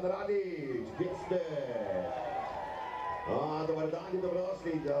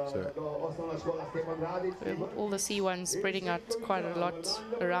 All the C1s spreading out quite a lot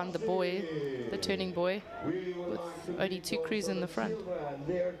around the buoy, the turning buoy, with only 2 crews in the front.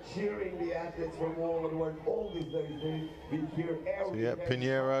 So yeah,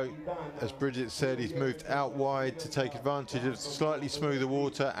 Pinheiro, as Bridget said, he's moved out wide to take advantage of slightly smoother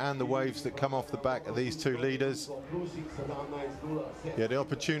water and the waves that come off the back of these two leaders. Yeah, the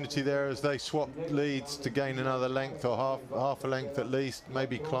opportunity there as they swap leads to gain another length or half a length at least,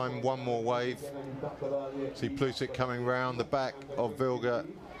 maybe climb one more wave. See Plusic coming round the back of Vilga,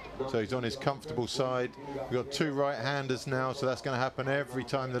 so he's on his comfortable side. We've got 2 right-handers now, so that's going to happen every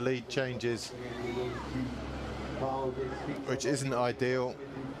time the lead changes, which isn't ideal.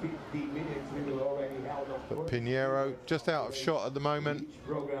 But Pinheiro just out of shot at the moment.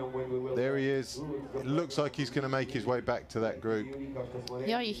 There he is. It looks like he's going to make his way back to that group.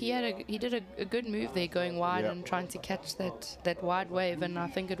 Yeah, he did a good move there, going wide and trying to catch that wide wave, and I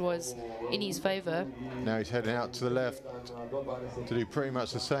think it was in his favour. Now he's heading out to the left to do pretty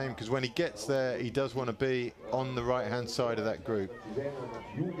much the same, because when he gets there, he does want to be on the right-hand side of that group.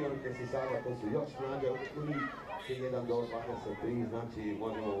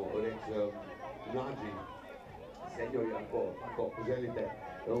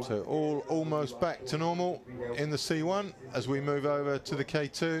 So all almost back to normal in the C1 as we move over to the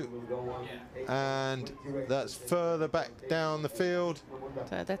K2, and that's further back down the field.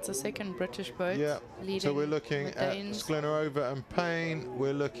 So that's a second British boat. Yeah, so we're looking at Danes. Sklenarova and Payne.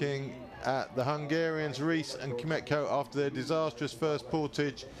 We're looking at the Hungarians, Rees and Metkovic, after their disastrous first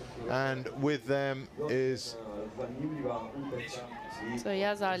portage, and with them is... So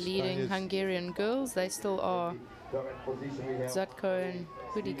here's our leading Hungarian girls. They still are Zatko and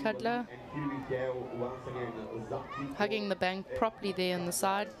Hudi Kadla, hugging the bank properly there on the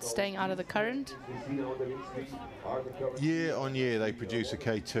side, staying out of the current. Year on year they produce a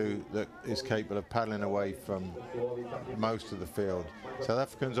K2 that is capable of paddling away from most of the field. South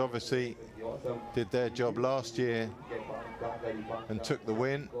Africans obviously did their job last year and took the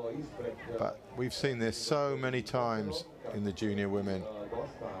win, but we've seen this so many times in the junior women.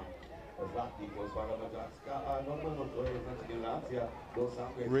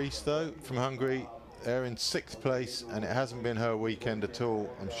 Rees, though, from Hungary, they're in 6th place, and it hasn't been her weekend at all.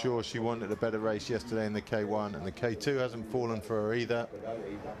 I'm sure she wanted a better race yesterday in the K1, and the K2 hasn't fallen for her either.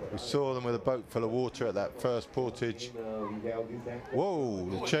 We saw them with a boat full of water at that first portage. Whoa,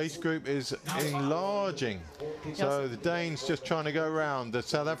 the chase group is enlarging. So the Danes just trying to go around. The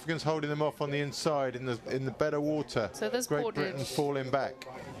South Africans holding them off on the inside in the better water. So this Great Britain falling back.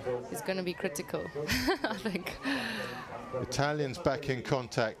 Is going to be critical, I think. Italians back in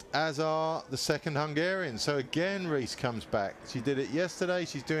contact, as are the second Hungarians. So again, Rees comes back. She did it yesterday,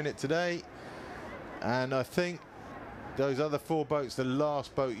 she's doing it today. And I think those other 4 boats, the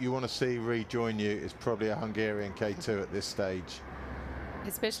last boat you want to see rejoin you is probably a Hungarian K2 at this stage.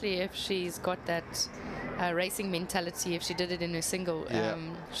 Especially if she's got that racing mentality. If she did it in a single,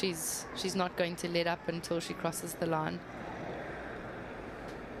 she's not going to let up until she crosses the line.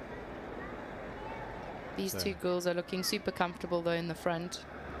 These 2 girls are looking super comfortable though in the front.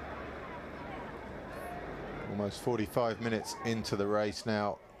 Almost 45 minutes into the race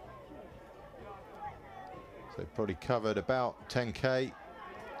now. They've probably covered about 10K,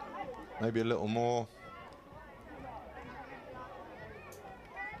 maybe a little more.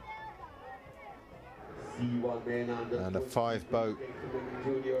 And a 5-boat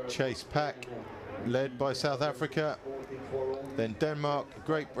chase pack led by South Africa, then Denmark,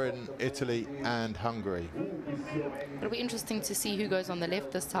 Great Britain, Italy and Hungary. It'll be interesting to see who goes on the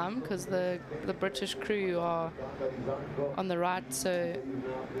left this time, because the British crew are on the right, so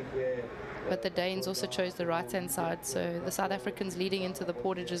but the Danes also chose the right-hand side, so the South Africans leading into the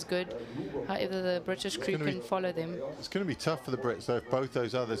portage is good. However, the British crew can follow them. It's going to be tough for the Brits, though. If both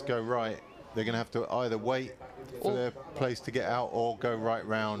those others go right, they're going to have to either wait for their place to get out or go right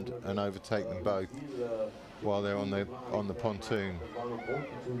round and overtake them both while they're on the pontoon.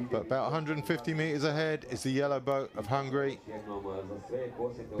 But about 150 meters ahead is the yellow boat of Hungary.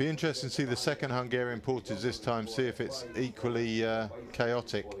 Be interesting to see the second Hungarian portage this time, see if it's equally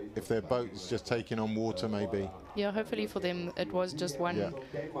chaotic, if their boat is just taking on water maybe. Yeah, hopefully for them it was just one,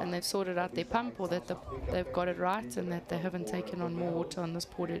 and they've sorted out their pump, or that they've got it right and that they haven't taken on more water on this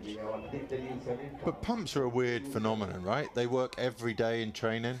portage. But pumps are a weird phenomenon, right? They work every day in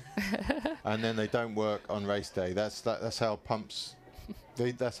training and then they don't work on race day. That's how pumps,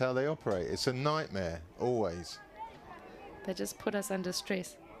 that's how they operate. It's a nightmare, always. They just put us under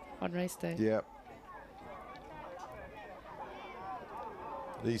stress on race day. Yep.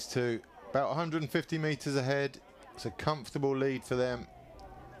 These two, about 150 meters ahead. It's a comfortable lead for them.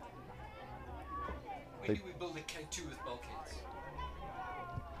 When do we build a K2 with bulkheads?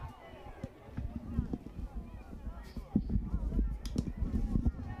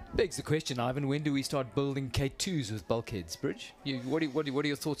 Begs the question, Ivan, when do we start building K2s with bulkheads, Bridge? What are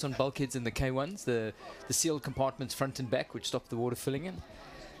your thoughts on bulkheads in the K1s, the sealed compartments front and back, which stop the water filling in?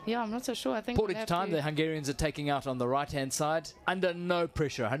 Yeah, I'm not so sure. I think portage time, the Hungarians are taking out on the right-hand side, under no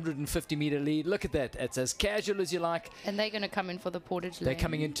pressure, 150-meter lead. Look at that. It's as casual as you like. And they're going to come in for the portage lane. They're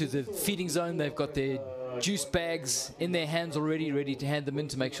coming into the feeding zone. They've got their juice bags in their hands already, ready to hand them in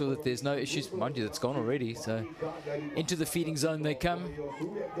to make sure that there's no issues. Mind you, that's gone already. So into the feeding zone they come.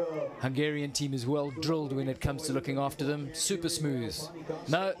 Hungarian team is well drilled when it comes to looking after them. Super smooth.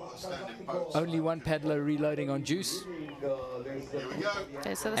 No, only one paddler reloading on juice.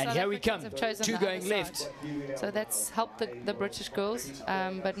 Okay, so And here we come, two going left. So that's helped the British girls,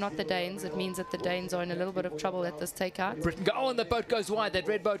 but not the Danes. It means that the Danes are in a little bit of trouble at this takeout. Britain go, oh, and the boat goes wide. That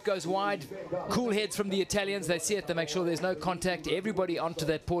red boat goes wide. Cool heads from the Italians. They see it. They make sure there's no contact. Everybody onto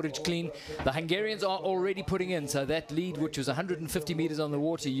that portage clean. The Hungarians are already putting in. So that lead, which was 150 meters on the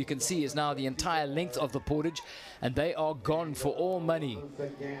water, you can see is now the entire length of the portage. And they are gone for all money.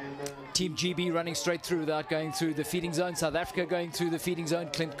 Team GB running straight through without going through the feeding zone. South Africa going through the feeding zone.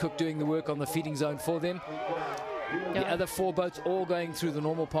 Clint Cook doing the work on the feeding zone for them. The other four boats all going through the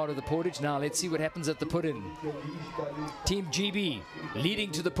normal part of the portage. Now let's see what happens at the put-in. Team GB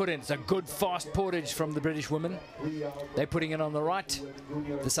leading to the put-in. It's a good fast portage from the British women. They're putting it on the right.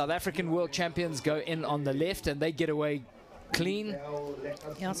 The South African world champions go in on the left and they get away clean.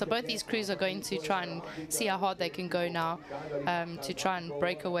 Yeah, so both these crews are going to try and see how hard they can go now, to try and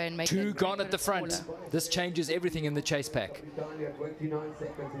break away and make two gone at the front. Smaller. This changes everything in the chase pack.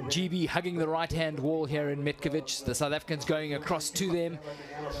 GB hugging the right-hand wall here in Metkovic. The South Africans going across to them.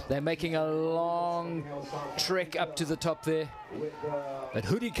 They're making a long trek up to the top there. But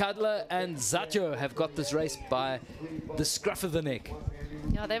Hudi Kadler and Zatyo have got this race by the scruff of the neck.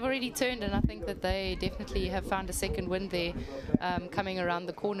 Yeah, they've already turned, and I think that they definitely have found a second wind there, coming around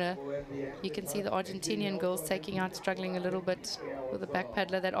the corner. You can see the Argentinian girls taking out, struggling a little bit with the back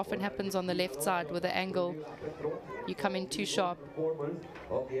paddler. That often happens on the left side with the angle. You come in too sharp.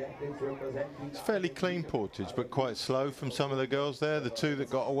 It's fairly clean portage, but quite slow from some of the girls there. The two that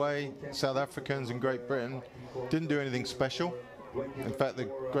got away, South Africans and Great Britain, didn't do anything special. In fact, the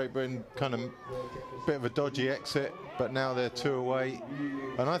Great Britain kind of bit of a dodgy exit, but now they're two away,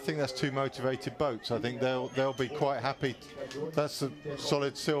 and I think that's two motivated boats. I think they'll be quite happy. That's a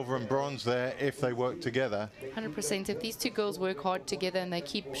solid silver and bronze there if they work together. 100%. If these two girls work hard together and they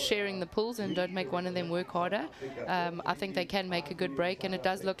keep sharing the pulls and don't make one of them work harder, I think they can make a good break. And it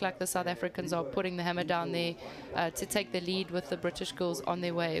does look like the South Africans are putting the hammer down there to take the lead with the British girls on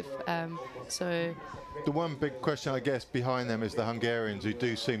their wave. So the one big question, I guess, behind them is the Hungarians, who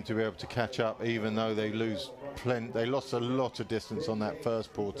do seem to be able to catch up, even though they lost a lot of distance on that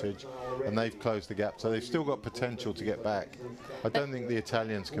first portage, and they've closed the gap, so they've still got potential to get back. I don't think the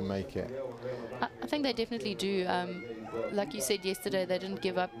Italians can make it. I think they definitely do. Like you said yesterday, they didn't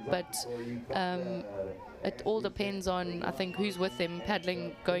give up, but it all depends on, I think, who's with them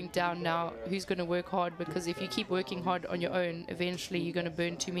paddling going down now, who's going to work hard, because if you keep working hard on your own, eventually you're going to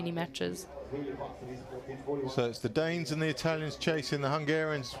burn too many matches. So it's the Danes and the Italians chasing. The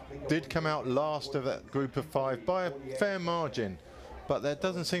Hungarians did come out last of that group of 5 by a fair margin, but that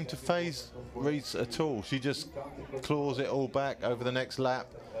doesn't seem to faze Rees at all. She just claws it all back over the next lap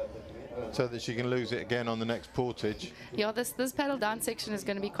so that she can lose it again on the next portage. Yeah, this paddle down section is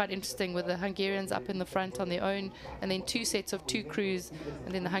going to be quite interesting, with the Hungarians up in the front on their own, and then 2 sets of 2 crews,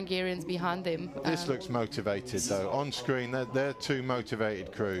 and then the Hungarians behind them. This looks motivated though. On screen, they're 2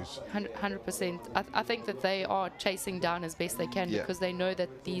 motivated crews. 100%. I think that they are chasing down as best they can, Yeah. because they know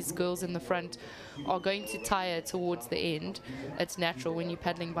that these girls in the front are going to tire towards the end. It's natural when you're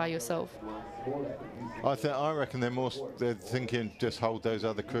paddling by yourself. I reckon they're thinking just hold those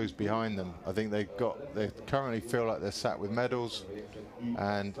other crews behind them. I think they currently feel like they're sat with medals,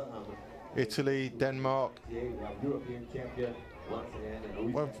 and Italy, Denmark.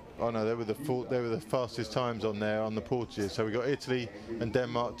 Well, oh no, they were the fastest times on there on the portages. So we got Italy and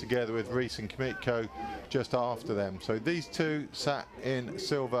Denmark together with Rees and Mitko just after them. So these 2 sat in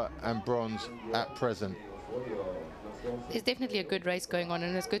silver and bronze at present. There's definitely a good race going on,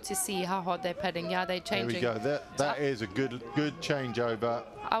 and it's good to see how hard they're paddling. Yeah, they're changing. There we go. That is a good changeover.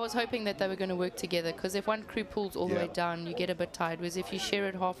 I was hoping that they were going to work together, because if one crew pulls all the way down, you get a bit tired. Whereas if you share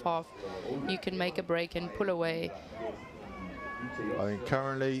it half-half, you can make a break and pull away. I think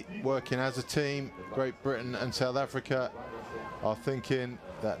currently working as a team, Great Britain and South Africa are thinking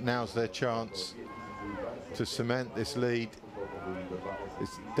that now's their chance to cement this lead.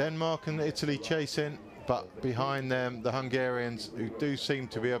 It's Denmark and Italy chasing, but behind them the Hungarians, who do seem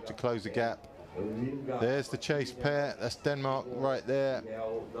to be able to close the gap. There's the chase pair. That's Denmark right there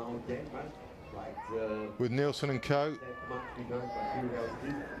with Nielsen and co.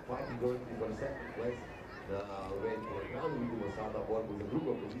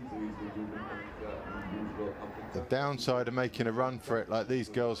 The downside of making a run for it like these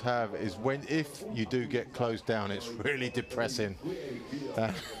girls have is if you do get closed down, it's really depressing.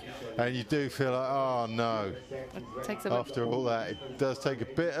 And you do feel like, oh no. After all that, it does take a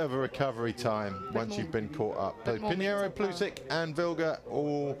bit of a recovery time once you've been caught up. So Pinheiro, Plusik and Vilga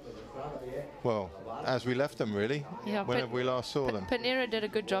all, well, as we left them really, whenever we last saw them. Pinheiro did a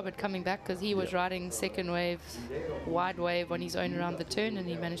good job at coming back, because he was riding second wave, wide wave on his own around the turn, and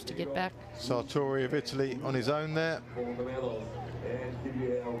he managed to get back. Sartori of Italy on his own there.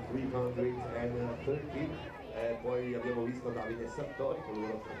 Poi abbiamo visto Davide Sartori con il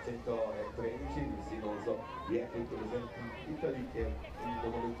numero 313, insieme di Epic Italy che in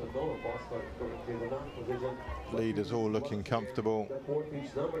momento al 9 posto. Leaders all looking comfortable.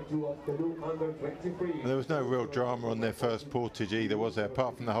 There was no real drama on their first portage either, was there?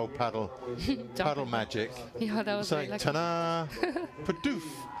 Apart from the whole paddle magic. Yeah, that was saying ta-da, padoof.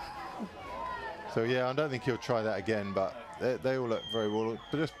 So yeah, I don't think he'll try that again, but they all look very well.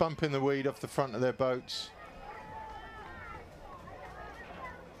 But just bumping the weed off the front of their boats.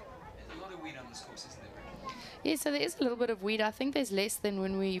 Yeah, so there is a little bit of weed. I think there's less than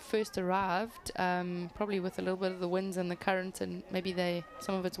when we first arrived, probably with a little bit of the winds and the current, and maybe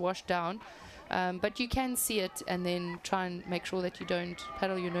some of it's washed down. But you can see it, and then try and make sure that you don't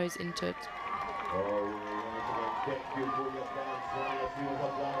paddle your nose into it.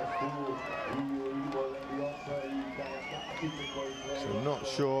 So I'm not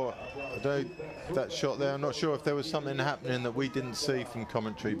sure, that shot there, I'm not sure if there was something happening that we didn't see from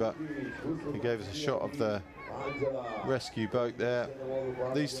commentary, but he gave us a shot of the rescue boat there.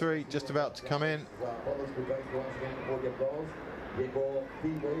 These 3 just about to come in.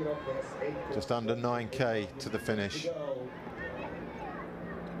 Just under 9k to the finish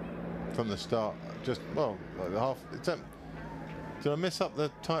from the start. Just, well, like half. Did I miss up the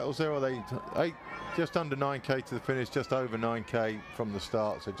titles there? Or are they 8? Just under 9k to the finish, just over 9k from the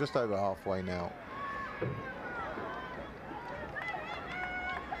start, so just over halfway now.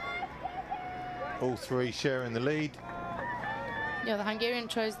 All 3 sharing the lead. Yeah, the Hungarian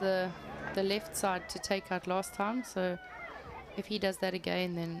chose the left side to take out last time, so if he does that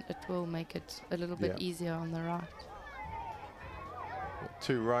again, then it will make it a little bit easier on the right.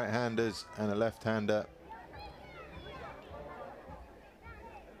 2 right-handers and a left-hander.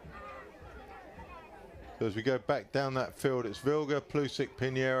 So as we go back down that field, it's Vilga, Plusik,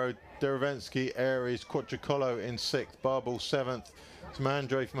 Pinheiro, Derevensky, Aries, Quattrocolo in 6th, Barbal 7th,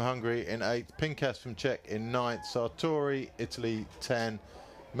 Smandre from Hungary in 8th, Pinkas from Czech in 9th, Sartori, Italy 10,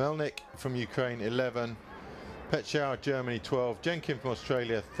 Melnik from Ukraine 11, Petschauer, Germany 12, Jenkin from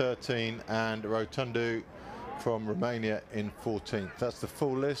Australia 13, and Rotundu from Romania in 14th. That's the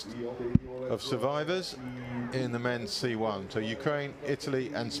full list of survivors in the men's C1. So Ukraine,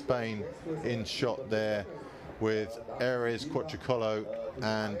 Italy and Spain in shot there with Ares, Quattrocolo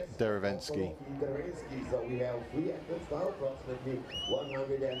and Derevensky. So we have 3 athletes now, approximately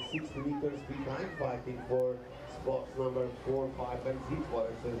 160 meters behind, fighting for spots number 4, 5 and 6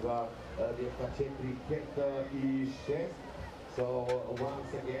 versus the Facetri 5 и 6. So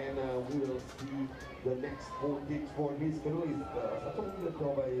once again we will see the next voltage for Miss Canoe. Facciamo un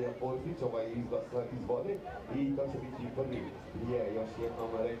video voltage, izglasa izvode I to će biti prvi. Je još jednom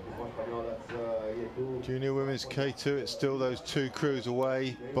rekli smo Španjolac je tu. Junior women's K2, it's still those 2 crews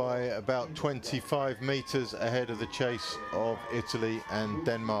away by about 25 meters ahead of the chase of Italy and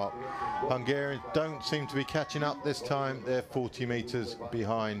Denmark. Hungarians don't seem to be catching up this time, they're 40 meters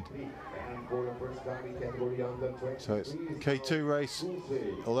behind. So it's K2 race,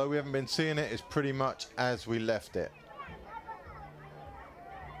 although we haven't been seeing it, it's pretty much as we left it.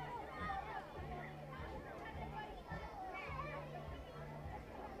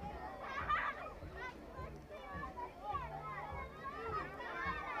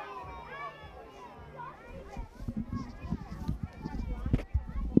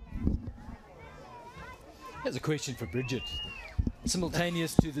 Here's a question for Bridget.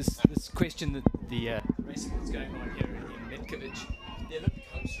 Simultaneous to this question that the racing that's going on here in Metkovic, the Olympic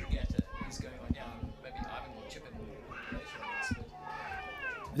Hopes Regatta is going on now. Maybe Ivan will chip in later on this.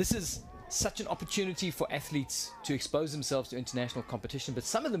 But this is such an opportunity for athletes to expose themselves to international competition, but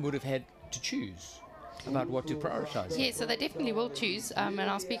some of them would have had to choose about what to prioritize. Yeah, so they definitely will choose, and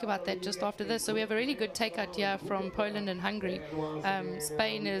I'll speak about that just after this. So we have a really good takeout here from Poland and Hungary.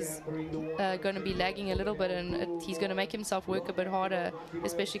 Spain is going to be lagging a little bit, and he's going to make himself work a bit harder,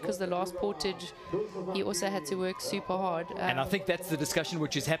 especially because the last portage, he also had to work super hard. And I think that's the discussion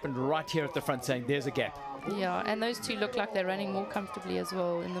which has happened right here at the front, saying there's a gap. Yeah, and those two look like they're running more comfortably as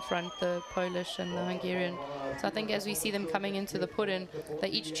well in the front, the Polish and the Hungarian. So I think as we see them coming into the put-in, they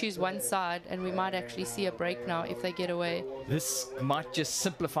each choose one side, and we might actually see a break now if they get away. This might just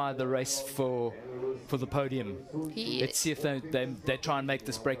simplify the race for the podium. Let's see if they try and make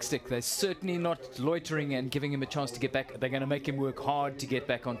this break stick. They're certainly not loitering and giving him a chance to get back. They're going to make him work hard to get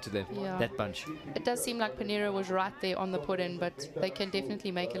back onto that bunch. It does seem like Pinheiro was right there on the put-in, but they can definitely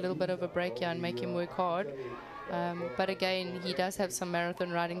make a little bit of a break here and make him work hard. But again, he does have some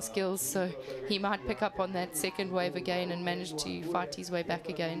marathon riding skills, so he might pick up on that second wave again and manage to fight his way back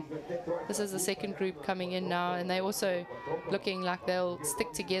again. This is the second group coming in now, and they're also looking like they'll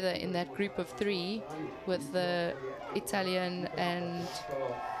stick together in that group of 3 with the Italian and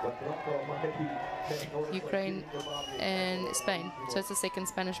Ukraine and Spain. So it's the second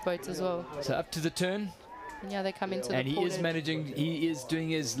Spanish boat as well. So up to the turn. Yeah, they come into the and he is doing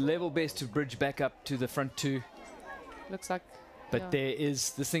his level best to bridge back up to the front 2. Looks like. But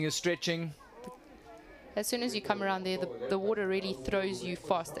this thing is stretching. As soon as you come around there, the water really throws you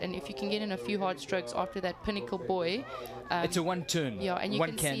fast, and if you can get in a few hard strokes after that pinnacle buoy, it's a one turn. Yeah, and you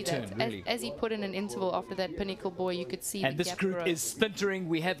one can see that really. as he put in an interval after that pinnacle buoy, you could see. And the this gap group grow. is splintering.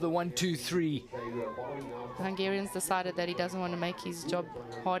 We have the 1, 2, 3. The Hungarians decided that he doesn't want to make his job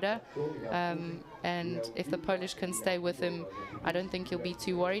harder, and if the Polish can stay with him, I don't think he'll be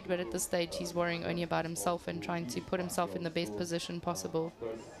too worried. But at this stage, he's worrying only about himself and trying to put himself in the best position possible.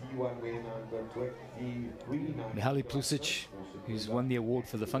 Mihaly Plusic, who's won the award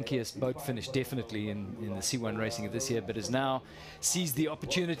for the funkiest boat finish definitely in the C1 racing of this year, but has now seized the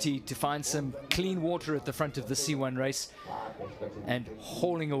opportunity to find some clean water at the front of the C1 race and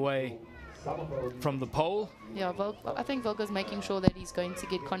hauling away from the pole. Yeah, I think Volga's making sure that he's going to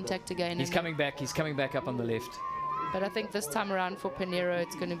get contact again. He's coming back up on the left. But I think this time around for Pinheiro,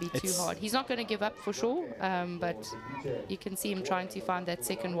 it's going to be too hard. He's not going to give up for sure, but you can see him trying to find that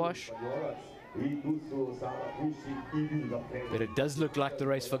second wash. But it does look like the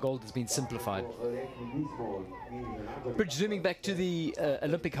race for gold has been simplified. Bridge, zooming back to the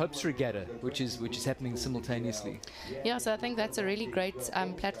Olympic Hopes Regatta, which is happening simultaneously. Yeah, so I think that's a really great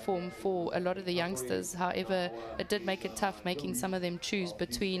platform for a lot of the youngsters. However, it did make it tough making some of them choose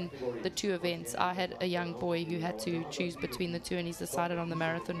between the 2 events. I had a young boy who had to choose between the 2, and he's decided on the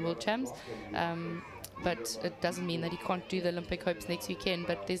Marathon World Champs. But it doesn't mean that he can't do the Olympic Hopes next weekend.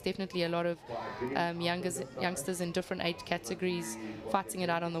 But there's definitely a lot of youngsters in different age categories fighting it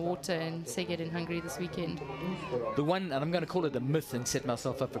out on the water in Szeged in Hungary this weekend. The one, and I'm going to call it a myth and set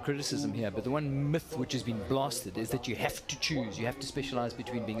myself up for criticism here, but the one myth which has been blasted is that you have to choose. You have to specialize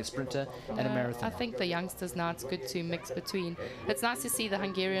between being a sprinter and a marathon. I think the youngsters now, it's good to mix between. It's nice to see the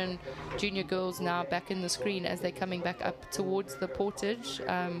Hungarian junior girls now back in the screen as they're coming back up towards the portage.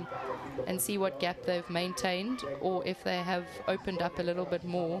 and see what gap they've maintained, or if they have opened up a little bit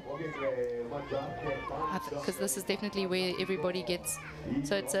more. Because this is definitely where everybody gets.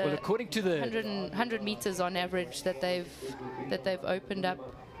 So it's a Well, according to the 100 meters on average that they've opened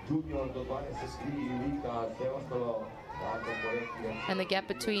up. And the gap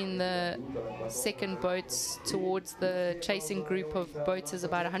between the second boats towards the chasing group of boats is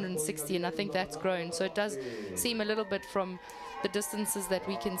about 160, and I think that's grown. So it does seem a little bit, from the distances that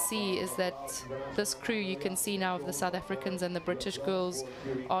we can see, is that this crew, you can see now, of the South Africans and the British girls,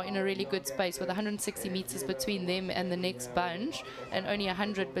 are in a really good space with 160 meters between them and the next bunch, and only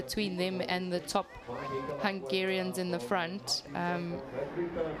 100 between them and the top Hungarians in the front.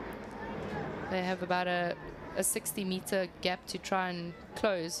 They have about a 60-meter gap to try and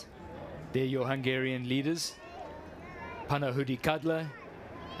close. They're your Hungarian leaders, Pana Hudikadla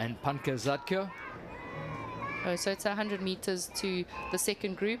and Panka Zadko. Oh, so it's 100 meters to the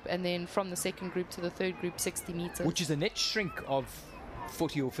second group, and then from the second group to the third group, 60 meters. Which is a net shrink of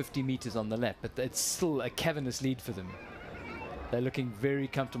 40 or 50 meters on the lap, but it's still a cavernous lead for them. They're looking very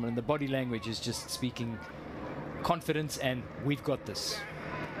comfortable, and the body language is just speaking confidence and we've got this.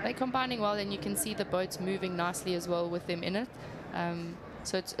 They're combining well, and you can see the boats moving nicely as well with them in it.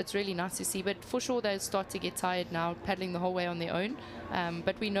 So it's really nice to see. But for sure, they'll start to get tired now, paddling the whole way on their own.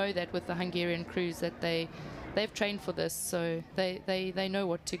 But we know that with the Hungarian crews that they've trained for this, so they know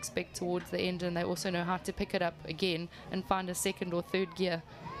what to expect towards the end, and they also know how to pick it up again and find a second or third gear.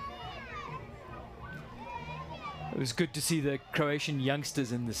 It was good to see the Croatian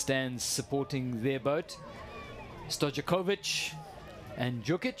youngsters in the stands supporting their boat. Stojakovic and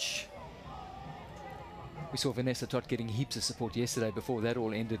Djukic. We saw Vanessa Tot getting heaps of support yesterday before that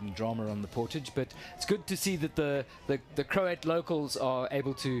all ended in drama on the portage, but it's good to see that the Croat locals are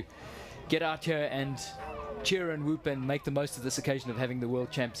able to get out here and cheer and whoop and make the most of this occasion of having the world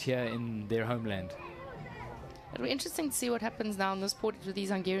champs here in their homeland. It'll be interesting to see what happens now on this portage with these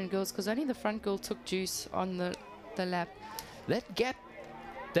Hungarian girls, because only the front girl took juice on the lap. That gap,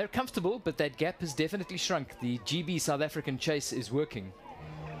 they're comfortable, but that gap has definitely shrunk. The GB South African chase is working.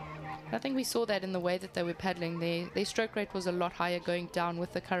 I think we saw that in the way that they were paddling. Their stroke rate was a lot higher going down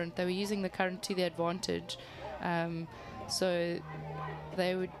with the current. They were using the current to their advantage. So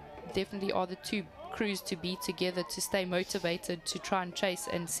they would definitely are the two crews to be together to stay motivated to try and chase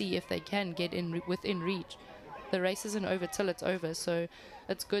and see if they can get in within reach. The race isn't over till it's over, so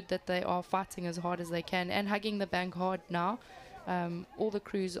it's good that they are fighting as hard as they can and hugging the bank hard now. All the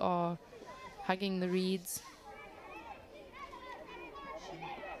crews are hugging the reeds.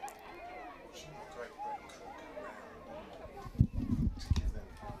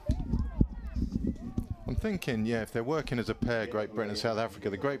 I'm thinking, yeah, if they're working as a pair, Great Britain and South Africa,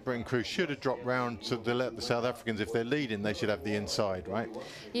 the Great Britain crew should have dropped round to let the South Africans, if they're leading, they should have the inside, right?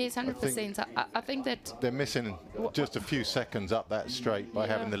 Yes, 100%. I think that they're missing just a few seconds up that straight by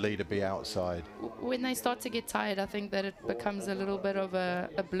having the leader be outside. When they start to get tired, I think that it becomes a little bit of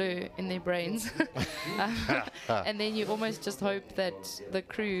a blur in their brains. And then you almost just hope that the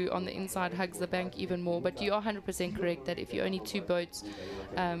crew on the inside hugs the bank even more. But you are 100% correct that if you're only two boats,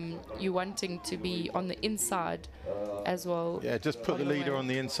 you're wanting to be on the inside as well. Yeah, just put the leader on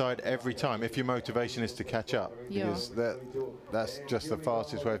the inside every time if your motivation is to catch up, because that's just the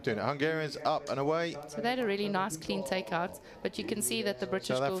fastest way of doing it. Hungarians up and away. So they had a really nice clean takeout, but you can see that the British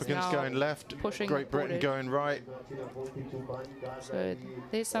South girls Africans now going left, pushing Great Britain going right. So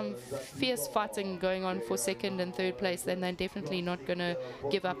there's some fierce fighting going on for second and third place, and they're definitely not going to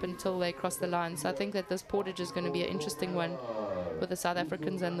give up until they cross the line. So I think that this portage is going to be an interesting one with the South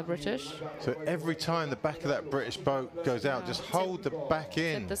Africans and the British. So every time the back of that British boat goes out, just hold the back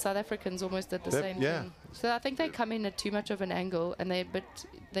in. The South Africans almost did the same thing. So I think they come in at too much of an angle, and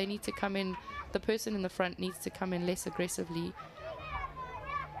they need to come in, the person in the front needs to come in less aggressively.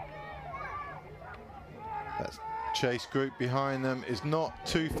 That's chase group behind them is not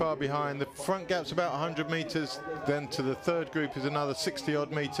too far behind. The front gap's about 100 meters, then to the third group is another 60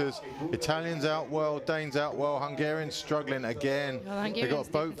 odd meters. Italians out well, Danes out well, Hungarians struggling again. They got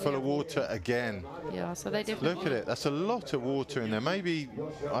a boat full of water again. Yeah, so they definitely look at it. That's a lot of water in there. Maybe,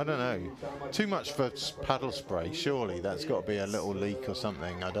 I don't know, too much for paddle spray. Surely that's got to be a little leak or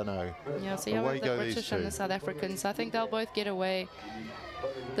something. I don't know. Yeah, so you have the British and the South Africans. I think they'll both get away.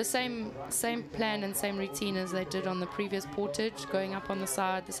 The same plan and same routine as they did on the previous portage, going up on the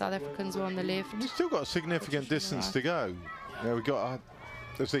side, the South Africans were on the left. We've still got a significant distance to go. Yeah, we've got,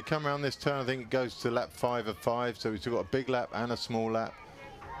 as they come around this turn, I think it goes to lap 5 of 5, so we've still got a big lap and a small lap.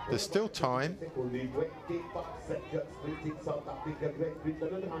 There's still time.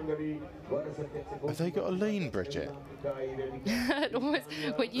 Have they got a lean, Bridget?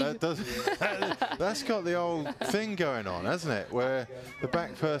 That's got the old thing going on, hasn't it? Where the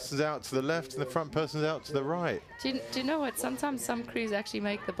back person's out to the left and the front person's out to the right. Do you know what? Sometimes some crews actually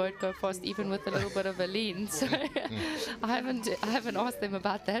make the boat go fast, even with a little bit of a lean. So I haven't asked them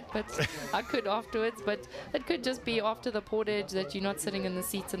about that, but I could afterwards. But it could just be after the portage that you're not sitting in the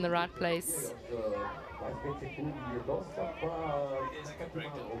seats in the right place.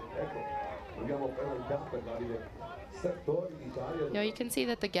 Yeah, you can see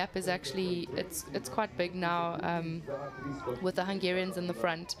that the gap is actually it's quite big now with the Hungarians in the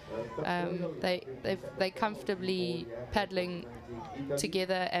front. They comfortably paddling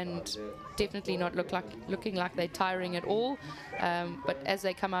together and definitely not looking like they're tiring at all. But as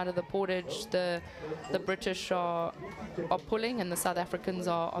they come out of the portage, the British are pulling and the South Africans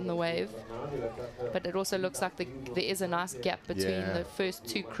are on the wave. But it also looks like there is a nice gap between the first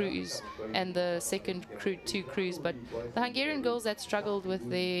two crews and the second two crews. But the Hungarian girls that struggled with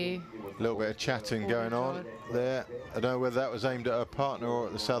their... A little bit of chatting going on there. I don't know whether that was aimed at her partner or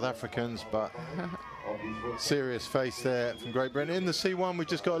at the South Africans, but serious face there from Great Britain. In the C1, we've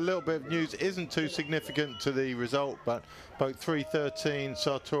just got a little bit of news. It isn't too significant to the result, but boat 313,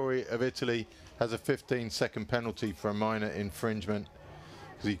 Sartori of Italy, has a 15-second penalty for a minor infringement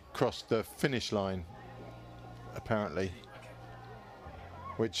because he crossed the finish line, apparently,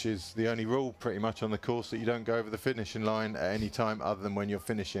 which is the only rule pretty much on the course, that you don't go over the finishing line at any time other than when you're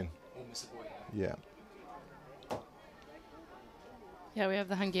finishing. Yeah. Yeah, we have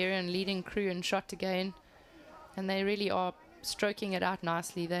the Hungarian leading crew in shot again, and they really are stroking it out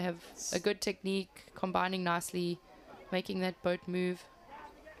nicely. They have a good technique, combining nicely, making that boat move.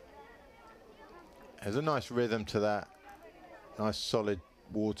 There's a nice rhythm to that, nice solid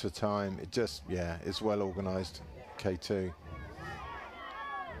water time. It just, yeah, it's well organised, K2.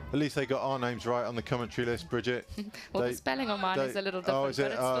 At least they got our names right on the commentary list, Bridget. Well, the spelling on mine is a little different. Oh, is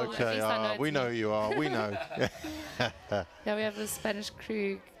it? Oh, okay. We know who you are. We know. Yeah, we have the Spanish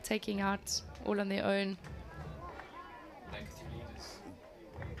crew taking out all on their own.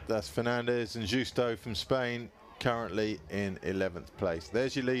 That's Fernandez and Justo from Spain, currently in 11th place.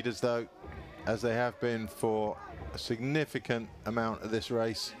 There's your leaders, though, as they have been for a significant amount of this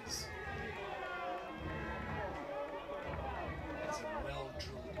race.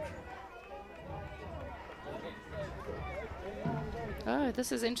 Oh,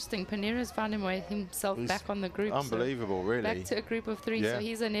 this is interesting. Panera's found himself back on the group. Unbelievable, so really. Back to a group of three. Yeah. So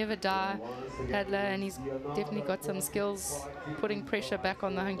he's a never-die paddler, and he's definitely got some skills putting pressure back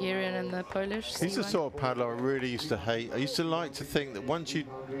on the Hungarian and the Polish. He's the sort of paddler I really used to hate. I used to like to think that once you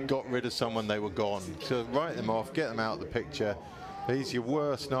got rid of someone, they were gone. So write them off, get them out of the picture. He's your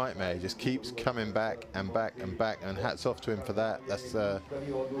worst nightmare. He just keeps coming back and back and back, and hats off to him for that. That's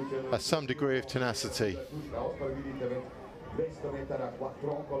some degree of tenacity.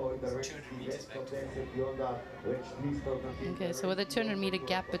 Okay, so with a 200-meter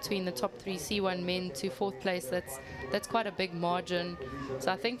gap between the top three C1 men to fourth place, that's quite a big margin.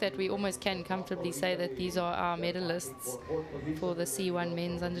 So I think that we almost can comfortably say that these are our medalists for the C1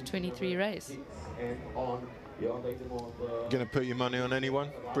 men's under 23 race. Going to put your money on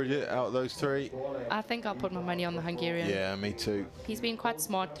anyone, Bridget, out of those three? I think I'll put my money on the Hungarian. Yeah, me too. He's been quite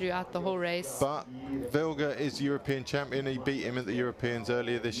smart throughout the whole race. But Vilga is European champion. He beat him at the Europeans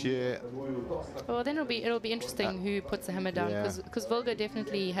earlier this year. Well, then it'll be interesting who puts the hammer down, because Vilga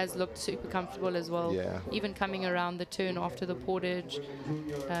definitely has looked super comfortable as well. Yeah. Even coming around the turn after the portage,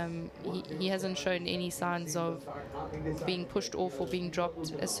 he hasn't shown any signs of being pushed off or being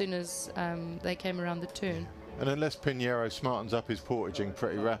dropped as soon as they came around the turn. And unless Pinheiro smartens up his portaging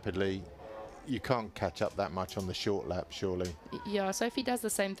pretty rapidly, you can't catch up that much on the short lap, surely. Yeah, so if he does the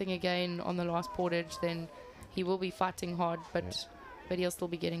same thing again on the last portage, then he will be fighting hard, but he'll still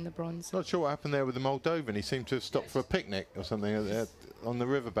be getting the bronze. Not sure what happened there with the Moldovan. He seemed to have stopped for a picnic or something on the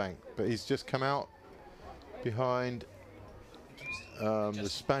riverbank, but he's just come out behind the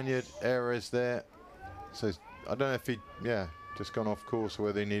Spaniard Ares there. So I don't know if he, just gone off course or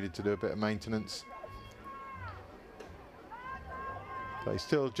whether he needed to do a bit of maintenance. But he's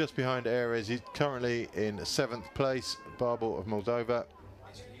still just behind Ares. He's currently in 7th place, Barbel of Moldova.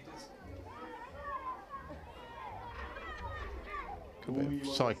 A bit of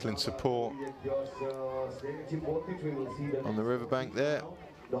cycling support on the riverbank there.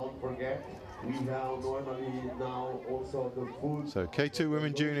 Don't forget, we have normally now also the food. So K2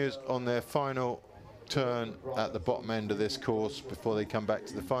 Women Juniors on their final turn at the bottom end of this course before they come back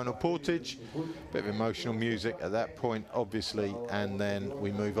to the final portage. Bit of emotional music at that point, obviously, and then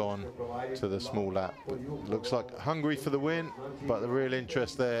we move on to the small lap. Looks like Hungary for the win, but the real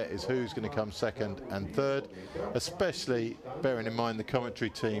interest there is who's going to come second and third, especially bearing in mind the commentary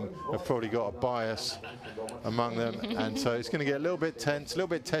team have probably got a bias among them, and so it's going to get a little bit tense, a little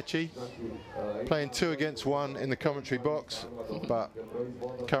bit tetchy, playing 2 against 1 in the commentary box, but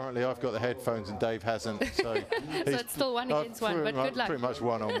currently I've got the headphones and Dave hasn't, so so it's still 1 against 1, but good luck. Pretty much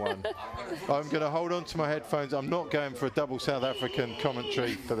 1-on-1. I'm going to hold on to my headphones. I'm not going for a double South African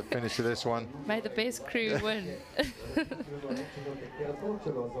commentary for the finish of this one. May the best crew win.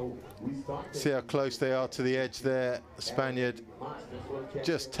 See how close they are to the edge there. The Spaniard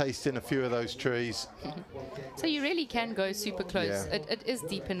just tasting a few of those trees. So you really can go super close. Yeah. It is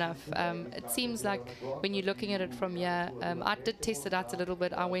deep enough. It seems like when you're looking at it from here, I did test it out a little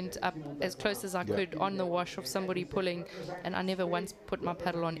bit. I went up as close as I could on the wash of somebody pulling, and I never once put my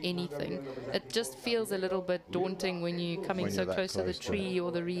paddle on anything. It just feels a little bit daunting when you're coming so close to the tree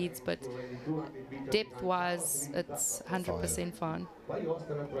or the reeds, but depth-wise, it's 100% fine.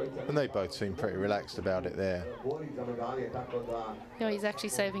 And they both seem pretty relaxed about it there. Yeah, he's actually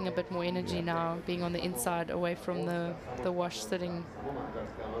saving a bit more energy now, being on the inside, away from the wash sitting.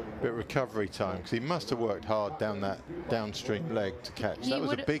 Bit of recovery time, because he must have worked hard down that downstream leg to catch. That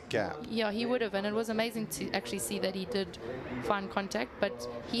was a big gap. Yeah, he would have, and it was amazing to actually see that he did find contact, but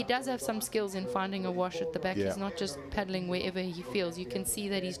he does have some skills in finding a wash at the back. He's not just paddling wherever he feels. You can see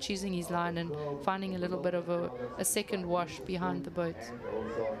that he's choosing his line and finding a little bit of a second wash behind the boat.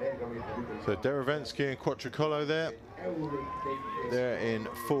 So Derevensky and Quattrocolo there. They're in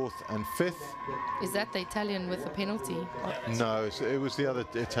 4th and 5th. Is that the Italian with the penalty? No, it was the other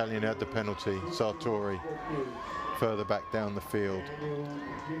Italian who had the penalty, Sartori, further back down the field.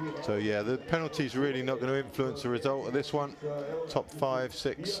 So yeah, the penalty's really not going to influence the result of this one. Top 5,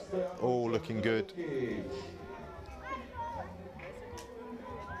 6, all looking good.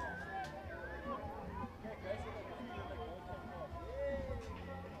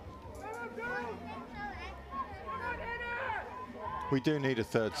 We do need a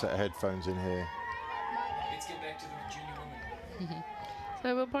third set of headphones in here. Let's get back to the junior women.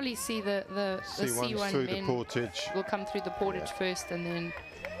 So we'll probably see the C1 through men the portage. will come through the portage first, and then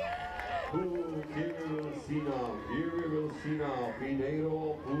Here we will see now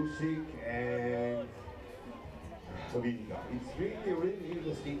Mineiro, Pusic, and Vinga. It's really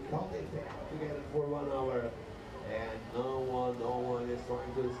interesting how they pack together for 1 hour, and no one is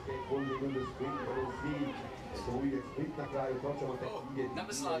trying to escape holding the sprint, but we'll see. So we sprint na kraju točamo tek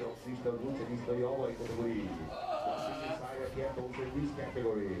vidjeti svišta odlučen istoji u ovoj kategoriji. In this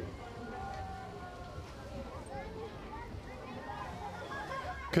category.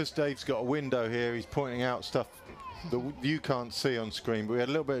 Because Dave's got a window here, he's pointing out stuff that you can't see on screen, but we had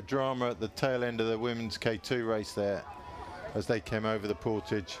a little bit of drama at the tail end of the women's K2 race there as they came over the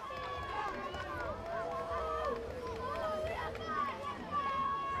portage.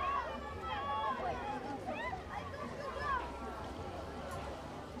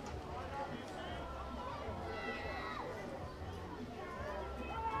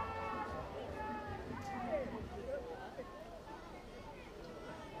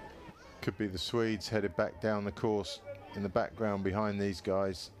 Could be the Swedes headed back down the course in the background behind these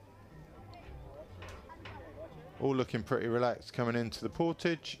guys. All looking pretty relaxed coming into the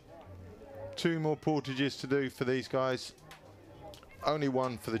portage. 2 more portages to do for these guys. Only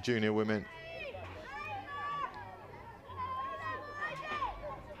 1 for the junior women.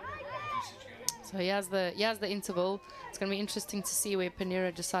 so here's the interval. It's going to be interesting to see where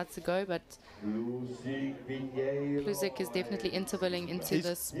Panera decides to go, but Kluzik is definitely intervaling into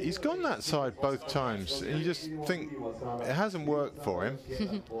this. He's gone that side both times. And you just think it hasn't worked for him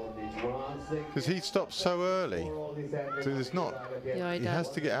because he stopped so early. So there's not. Yeah, he has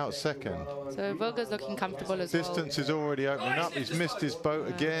to get out second. So Volga's looking comfortable as Distance is already opening up. He's missed his boat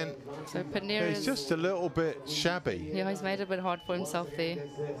again. So Panera Yeah, he's just a little bit shabby. Yeah, he's made it a bit hard for himself there.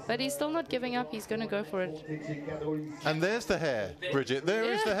 But he's still not giving up. He's going to go for it. And there's the hair, Bridget. There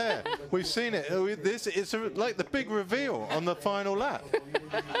is the hair. We've seen it. This is like the big reveal on the final lap.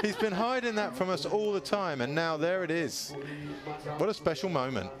 He's been hiding that from us all the time, and now there it is. What a special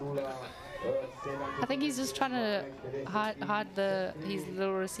moment. I think he's just trying to hide his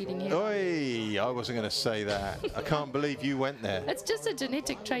little receding hair. Oi, I wasn't going to say that. I can't believe you went there. It's just a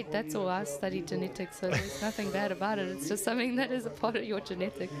genetic trait, that's all. I studied genetics, so there's nothing bad about it. It's just something that is a part of your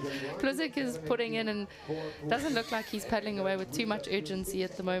genetic. Kluzik is putting in and doesn't look like he's paddling away with too much urgency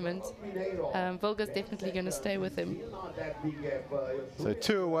at the moment. Volga's definitely going to stay with him. So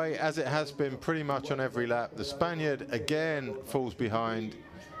 2 away, as it has been pretty much on every lap. The Spaniard again falls behind.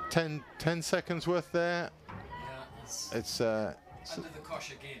 10 seconds worth there. Yeah, it's under the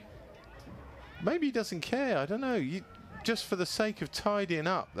cosh again. Maybe he doesn't care. I don't know. Just for the sake of tidying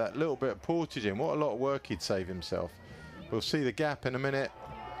up that little bit of portage in, what a lot of work he'd save himself. We'll see the gap in a minute.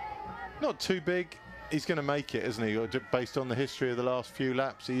 Not too big. He's going to make it, isn't he? Based on the history of the last few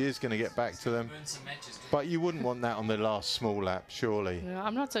laps, he is going to get back to them. But you wouldn't want that on the last small lap, surely. Yeah,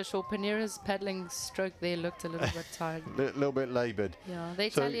 I'm not so sure. Panera's paddling stroke there looked a little bit tired. A little bit laboured. Yeah, the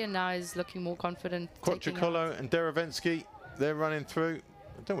Italian now is looking more confident. Quattrocolo and Derevensky, they're running through.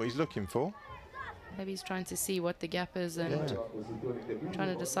 I don't know what he's looking for. Maybe he's trying to see what the gap is and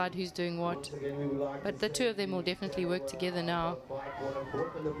trying to decide who's doing what. But the two of them will definitely work together now.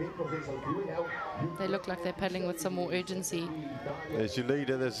 They look like they're paddling with some more urgency. There's your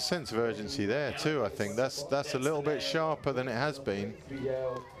leader. There's a sense of urgency there too, I think. That's a little bit sharper than it has been.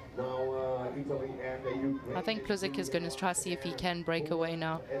 I think Kluzik is going to try to see if he can break away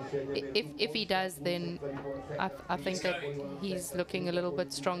now. If he does, then I think that he's looking a little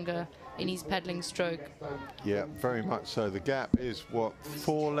bit stronger in his paddling stroke. Yeah, very much so. The gap is, what,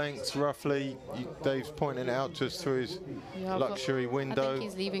 4 lengths roughly? Dave's pointing it out to us through his luxury window. I think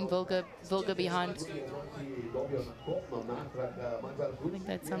he's leaving Volga behind. I think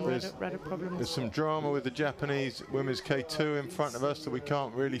that's some rudder problems. There's some drama with the Japanese women's K2 in front of us that we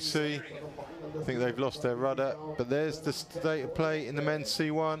can't really see. I think they've lost their rudder, but there's the state of play in the men's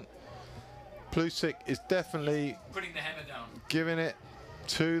C1. Plusik is definitely putting the hammer down, giving it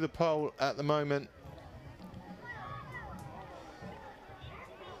to the pole at the moment.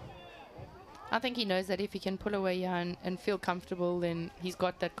 I think he knows that if he can pull away here and feel comfortable, then he's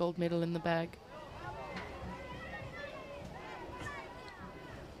got that gold medal in the bag.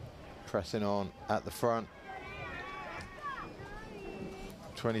 Pressing on at the front.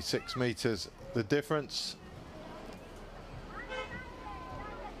 26 meters, the difference.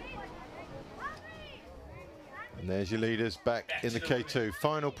 And there's your leaders back in the K2.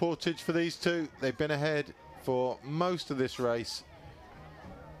 Final portage for these two. They've been ahead for most of this race,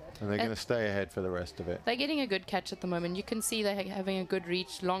 and they're going to stay ahead for the rest of it. They're getting a good catch at the moment. You can see they're having a good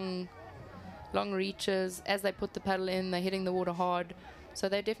reach, long reaches. As they put the paddle in, they're hitting the water hard. So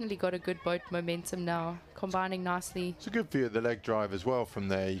they've definitely got a good boat momentum now, combining nicely. It's a good view of the leg drive as well from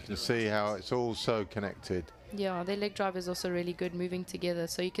there. You can see how it's all so connected. Yeah, their leg drive is also really good, moving together.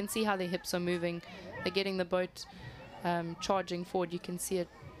 So you can see how their hips are moving. They're getting the boat charging forward. You can see it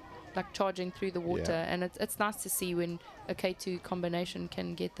like charging through the water. Yeah. And it's nice to see when a K2 combination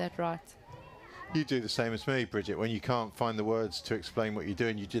can get that right. You do the same as me, Bridget. When you can't find the words to explain what you're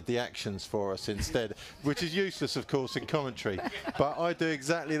doing, you did the actions for us instead, which is useless, of course, in commentary. But I do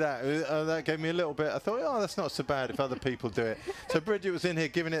exactly that. That gave me a little bit. I thought, oh, that's not so bad if other people do it. So Bridget was in here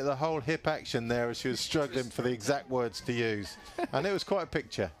giving it the whole hip action there as she was struggling for the exact words to use. And it was quite a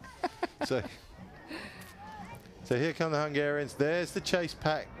picture. So here come the Hungarians. There's the chase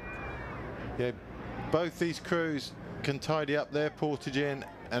pack. Yeah, both these crews can tidy up their portage in.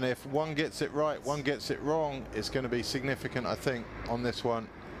 And if one gets it right, one gets it wrong, it's going to be significant, I think, on this one.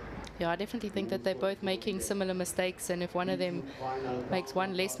 Yeah, I definitely think that they're both making similar mistakes, and if one of them makes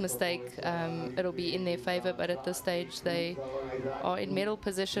one less mistake, it'll be in their favor. But at this stage, they are in medal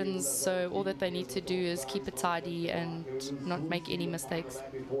positions, so all that they need to do is keep it tidy and not make any mistakes.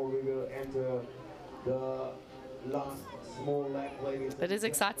 It is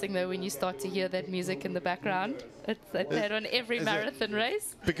exciting though when you start to hear that music in the background. They play it on every marathon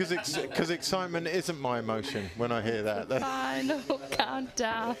race. Because excitement isn't my emotion when I hear that. Final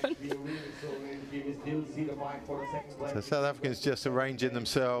countdown. So South Africans just arranging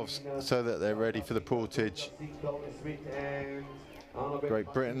themselves so that they're ready for the portage.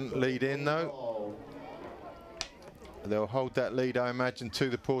 Great Britain lead in though. They'll hold that lead, I imagine, to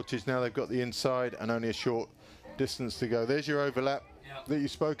the portage. Now they've got the inside and only a short distance to go. There's your overlap that you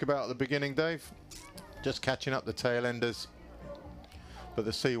spoke about at the beginning, Dave. Just catching up the tail enders. But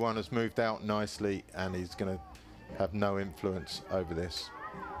the C1 has moved out nicely and he's going to have no influence over this.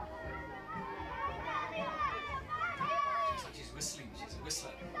 She's whistling. She's a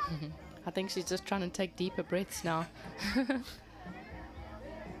whistler. I think she's just trying to take deeper breaths now.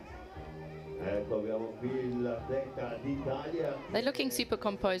 They're looking super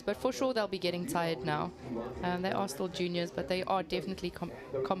composed, but for sure they'll be getting tired now. They are still juniors, but they are definitely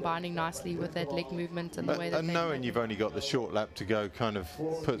combining nicely with that leg movement and the way that and knowing you've only got the short lap to go kind of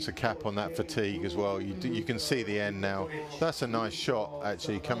puts a cap on that fatigue as well. You can see the end now. That's a nice shot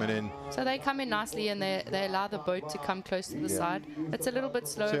actually coming in. So they come in nicely and they allow the boat to come close to the side. It's a little bit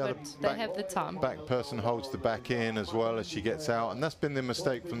slow, but they have the time. Back person holds the back in as well as she gets out, and that's been the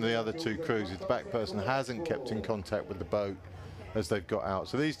mistake from the other two crews. The back person hasn't kept in contact with the boat as they've got out.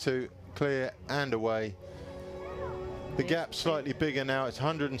 So these two clear and away. The gap's slightly bigger now. It's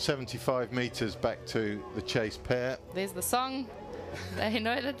 175 meters back to the chase pair. There's the song. They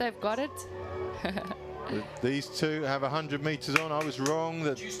know that they've got it. These two have 100 meters on. I was wrong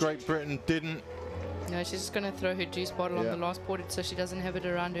that Great Britain didn't. No, she's just going to throw her juice bottle on the last portage so she doesn't have it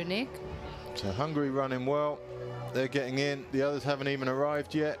around her neck. So Hungary running well. They're getting in. The others haven't even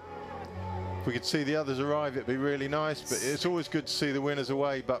arrived yet. If we could see the others arrive, it'd be really nice, but it's always good to see the winners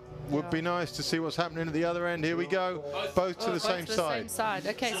away, but would be nice to see what's happening at the other end. Here we go, both to the same side.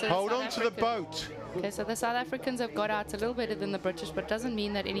 Okay, so hold on to the boat. Okay, so the South Africans have got out a little better than the British, but doesn't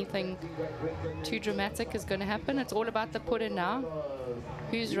mean that anything too dramatic is going to happen. It's all about the put in now.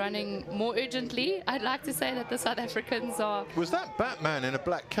 Who's running more urgently? I'd like to say that the South Africans are. Was that Batman in a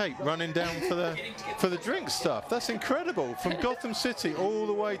black cape running down for the drink stuff? That's incredible. From Gotham City all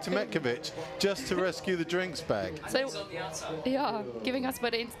the way to Metkovic just to rescue the drinks bag. So, yeah, giving us a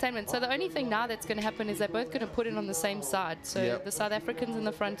bit of entertainment. So the only thing now that's going to happen is they're both going to put in on the same side. So the South Africans in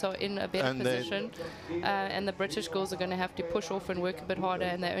the front are in a better position, and the British girls are going to have to push off and work a bit harder,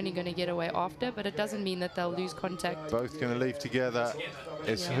 and they're only going to get away after. But it doesn't mean that they'll lose contact. Both going to leave together.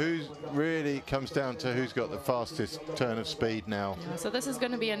 It's who really comes down to who's got the fastest turn of speed now. Yeah, so this is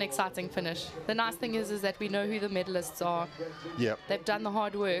going to be an exciting finish. The nice thing is that we know who the medalists are. Yep. They've done the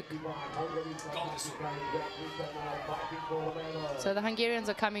hard work. So the Hungarians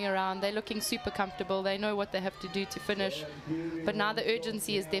are coming around. They're looking super comfortable. They know what they have to do to finish. But now the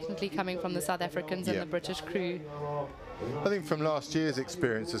urgency is definitely coming from the South Africans and the British crew. I think from last year's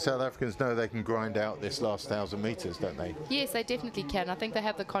experience, the South Africans know they can grind out this last 1,000 meters, don't they? Yes, they definitely can. I think they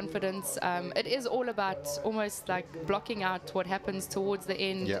have the confidence. It is all about almost like blocking out what happens towards the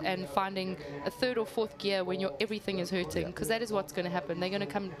end and finding a third or fourth gear when everything is hurting, because that is what's going to happen. They're going to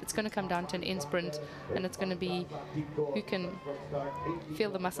come. It's going to come down to an end sprint, and it's going to be who can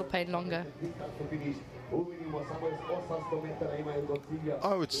feel the muscle pain longer.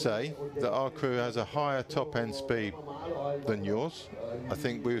 I would say that our crew has a higher top end speed than yours. I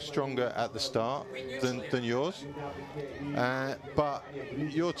think we were stronger at the start than yours, but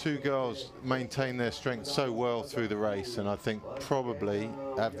your two girls maintain their strength so well through the race, and I think probably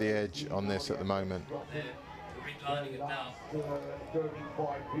have the edge on this at the moment.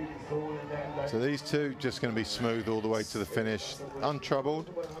 So these two just going to be smooth all the way to the finish, untroubled.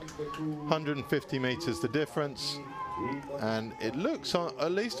 150 meters the difference, and it looks,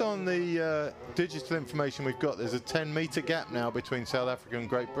 at least on the digital information we've got, there's a 10-meter gap now between South Africa and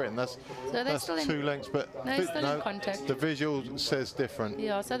Great Britain. That's 2 lengths, but they're still in contact. The visual says different.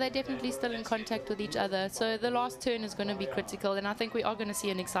 Yeah, so they're definitely still in contact with each other. So the last turn is going to be critical, and I think we are going to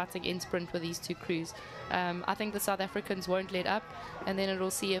see an exciting end sprint with these two crews. I think the South Africans won't let up, and then it'll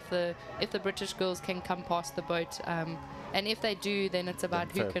see if the British girls can come past the boat. And if they do, then it's about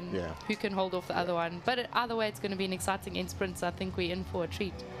who can hold off the other one. But either way, it's going to be an exciting end sprint, so I think we're in for a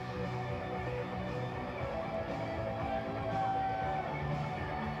treat.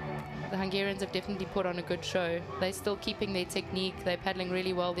 The Hungarians have definitely put on a good show. They're still keeping their technique. They're paddling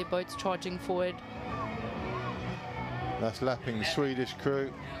really well. Their boat's charging forward. That's lapping the Swedish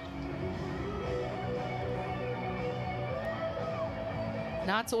crew.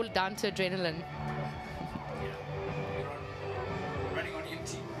 Now it's all down to adrenaline.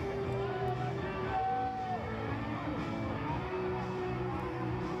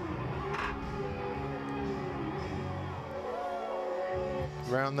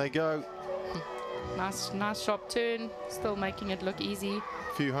 Round they go. Nice sharp turn, still making it look easy.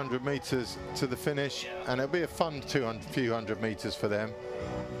 A few hundred meters to the finish, and it'll be a fun few hundred meters for them.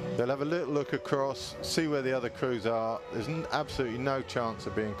 They'll have a little look across, see where the other crews are. There's absolutely no chance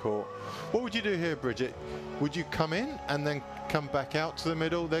of being caught. What would you do here, Bridget? Would you come in and then come back out to the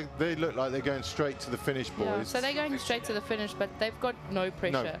middle? They look like they're going straight to the finish, boys. Yeah, so they're going straight to the finish, but they've got no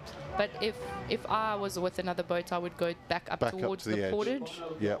pressure. But if I was with another boat, I would go back up towards to the edge. portage,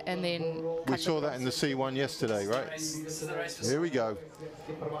 Yep. and then We saw that in the C1 yesterday, right? Here we go.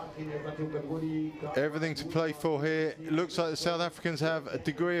 Everything to play for here. It looks like the South Africans have a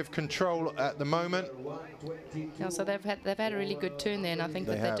degree of control at the moment. Yeah, so they've had a really good turn there, and I think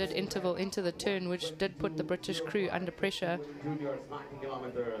They that they did interval into the turn, which did put the British crew under pressure.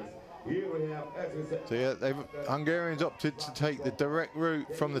 So yeah, Hungarians opted to take the direct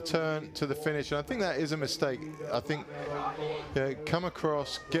route from the turn to the finish, and I think that is a mistake. I think come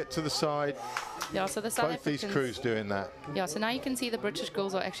across, get to the side. Yeah, so the South Both these Africans, crews doing that. Yeah, so now you can see the British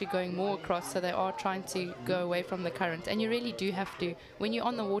girls are actually going more across, so they are trying to go away from the current. And you really do have to, when you're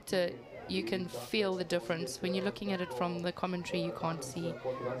on the water, you can feel the difference. When you're looking at it from the commentary, you can't see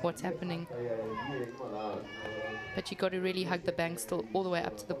what's happening. But you got to really hug the bank still all the way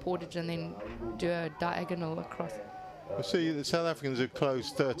up to the portage and then do a diagonal across. We'll see the South Africans have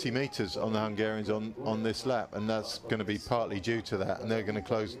closed 30 metres on the Hungarians on this lap, and that's going to be partly due to that. And they're going to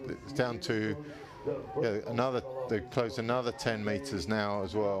close it's down to they've closed another 10 metres now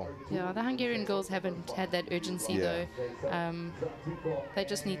as well. Yeah, the Hungarian girls haven't had that urgency though. They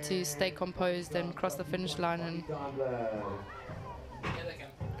just need to stay composed and cross the finish line. And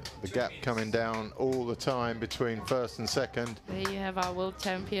the gap coming down all the time between first and second. there you have our world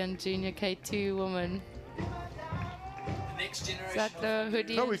champion junior K2 woman. Is that the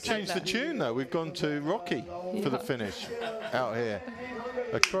hoodie? Oh, we've changed the tune though. We've gone to Rocky for the finish out here.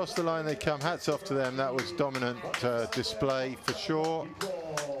 Across the line they come. Hats off to them. That was dominant display for sure.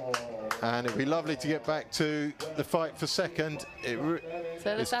 And it'd be lovely to get back to the fight for second.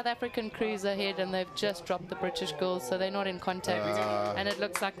 So the South African crew's ahead, and they've just dropped the British girls, so they're not in contact. And it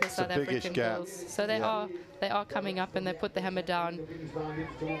looks like the South African girls. So they are coming up, and they put the hammer down.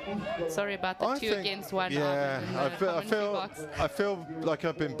 Sorry about the two against one. Yeah, I feel like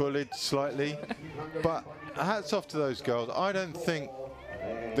I've been bullied slightly, but hats off to those girls. I don't think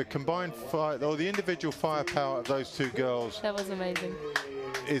the combined fight or the individual firepower of those two girls that was amazing.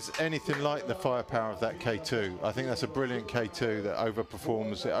 Is anything like the firepower of that K2. I think that's a brilliant K2 that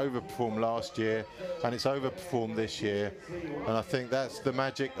overperforms. It overperformed last year and it's overperformed this year, and I think that's the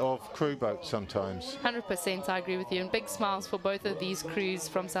magic of crew boats sometimes. 100%, I agree with you, and big smiles for both of these crews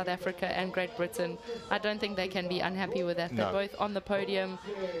from South Africa and Great Britain. I don't think they can be unhappy with that. They're both on the podium.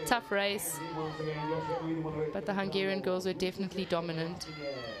 Tough race, but the Hungarian girls were definitely dominant.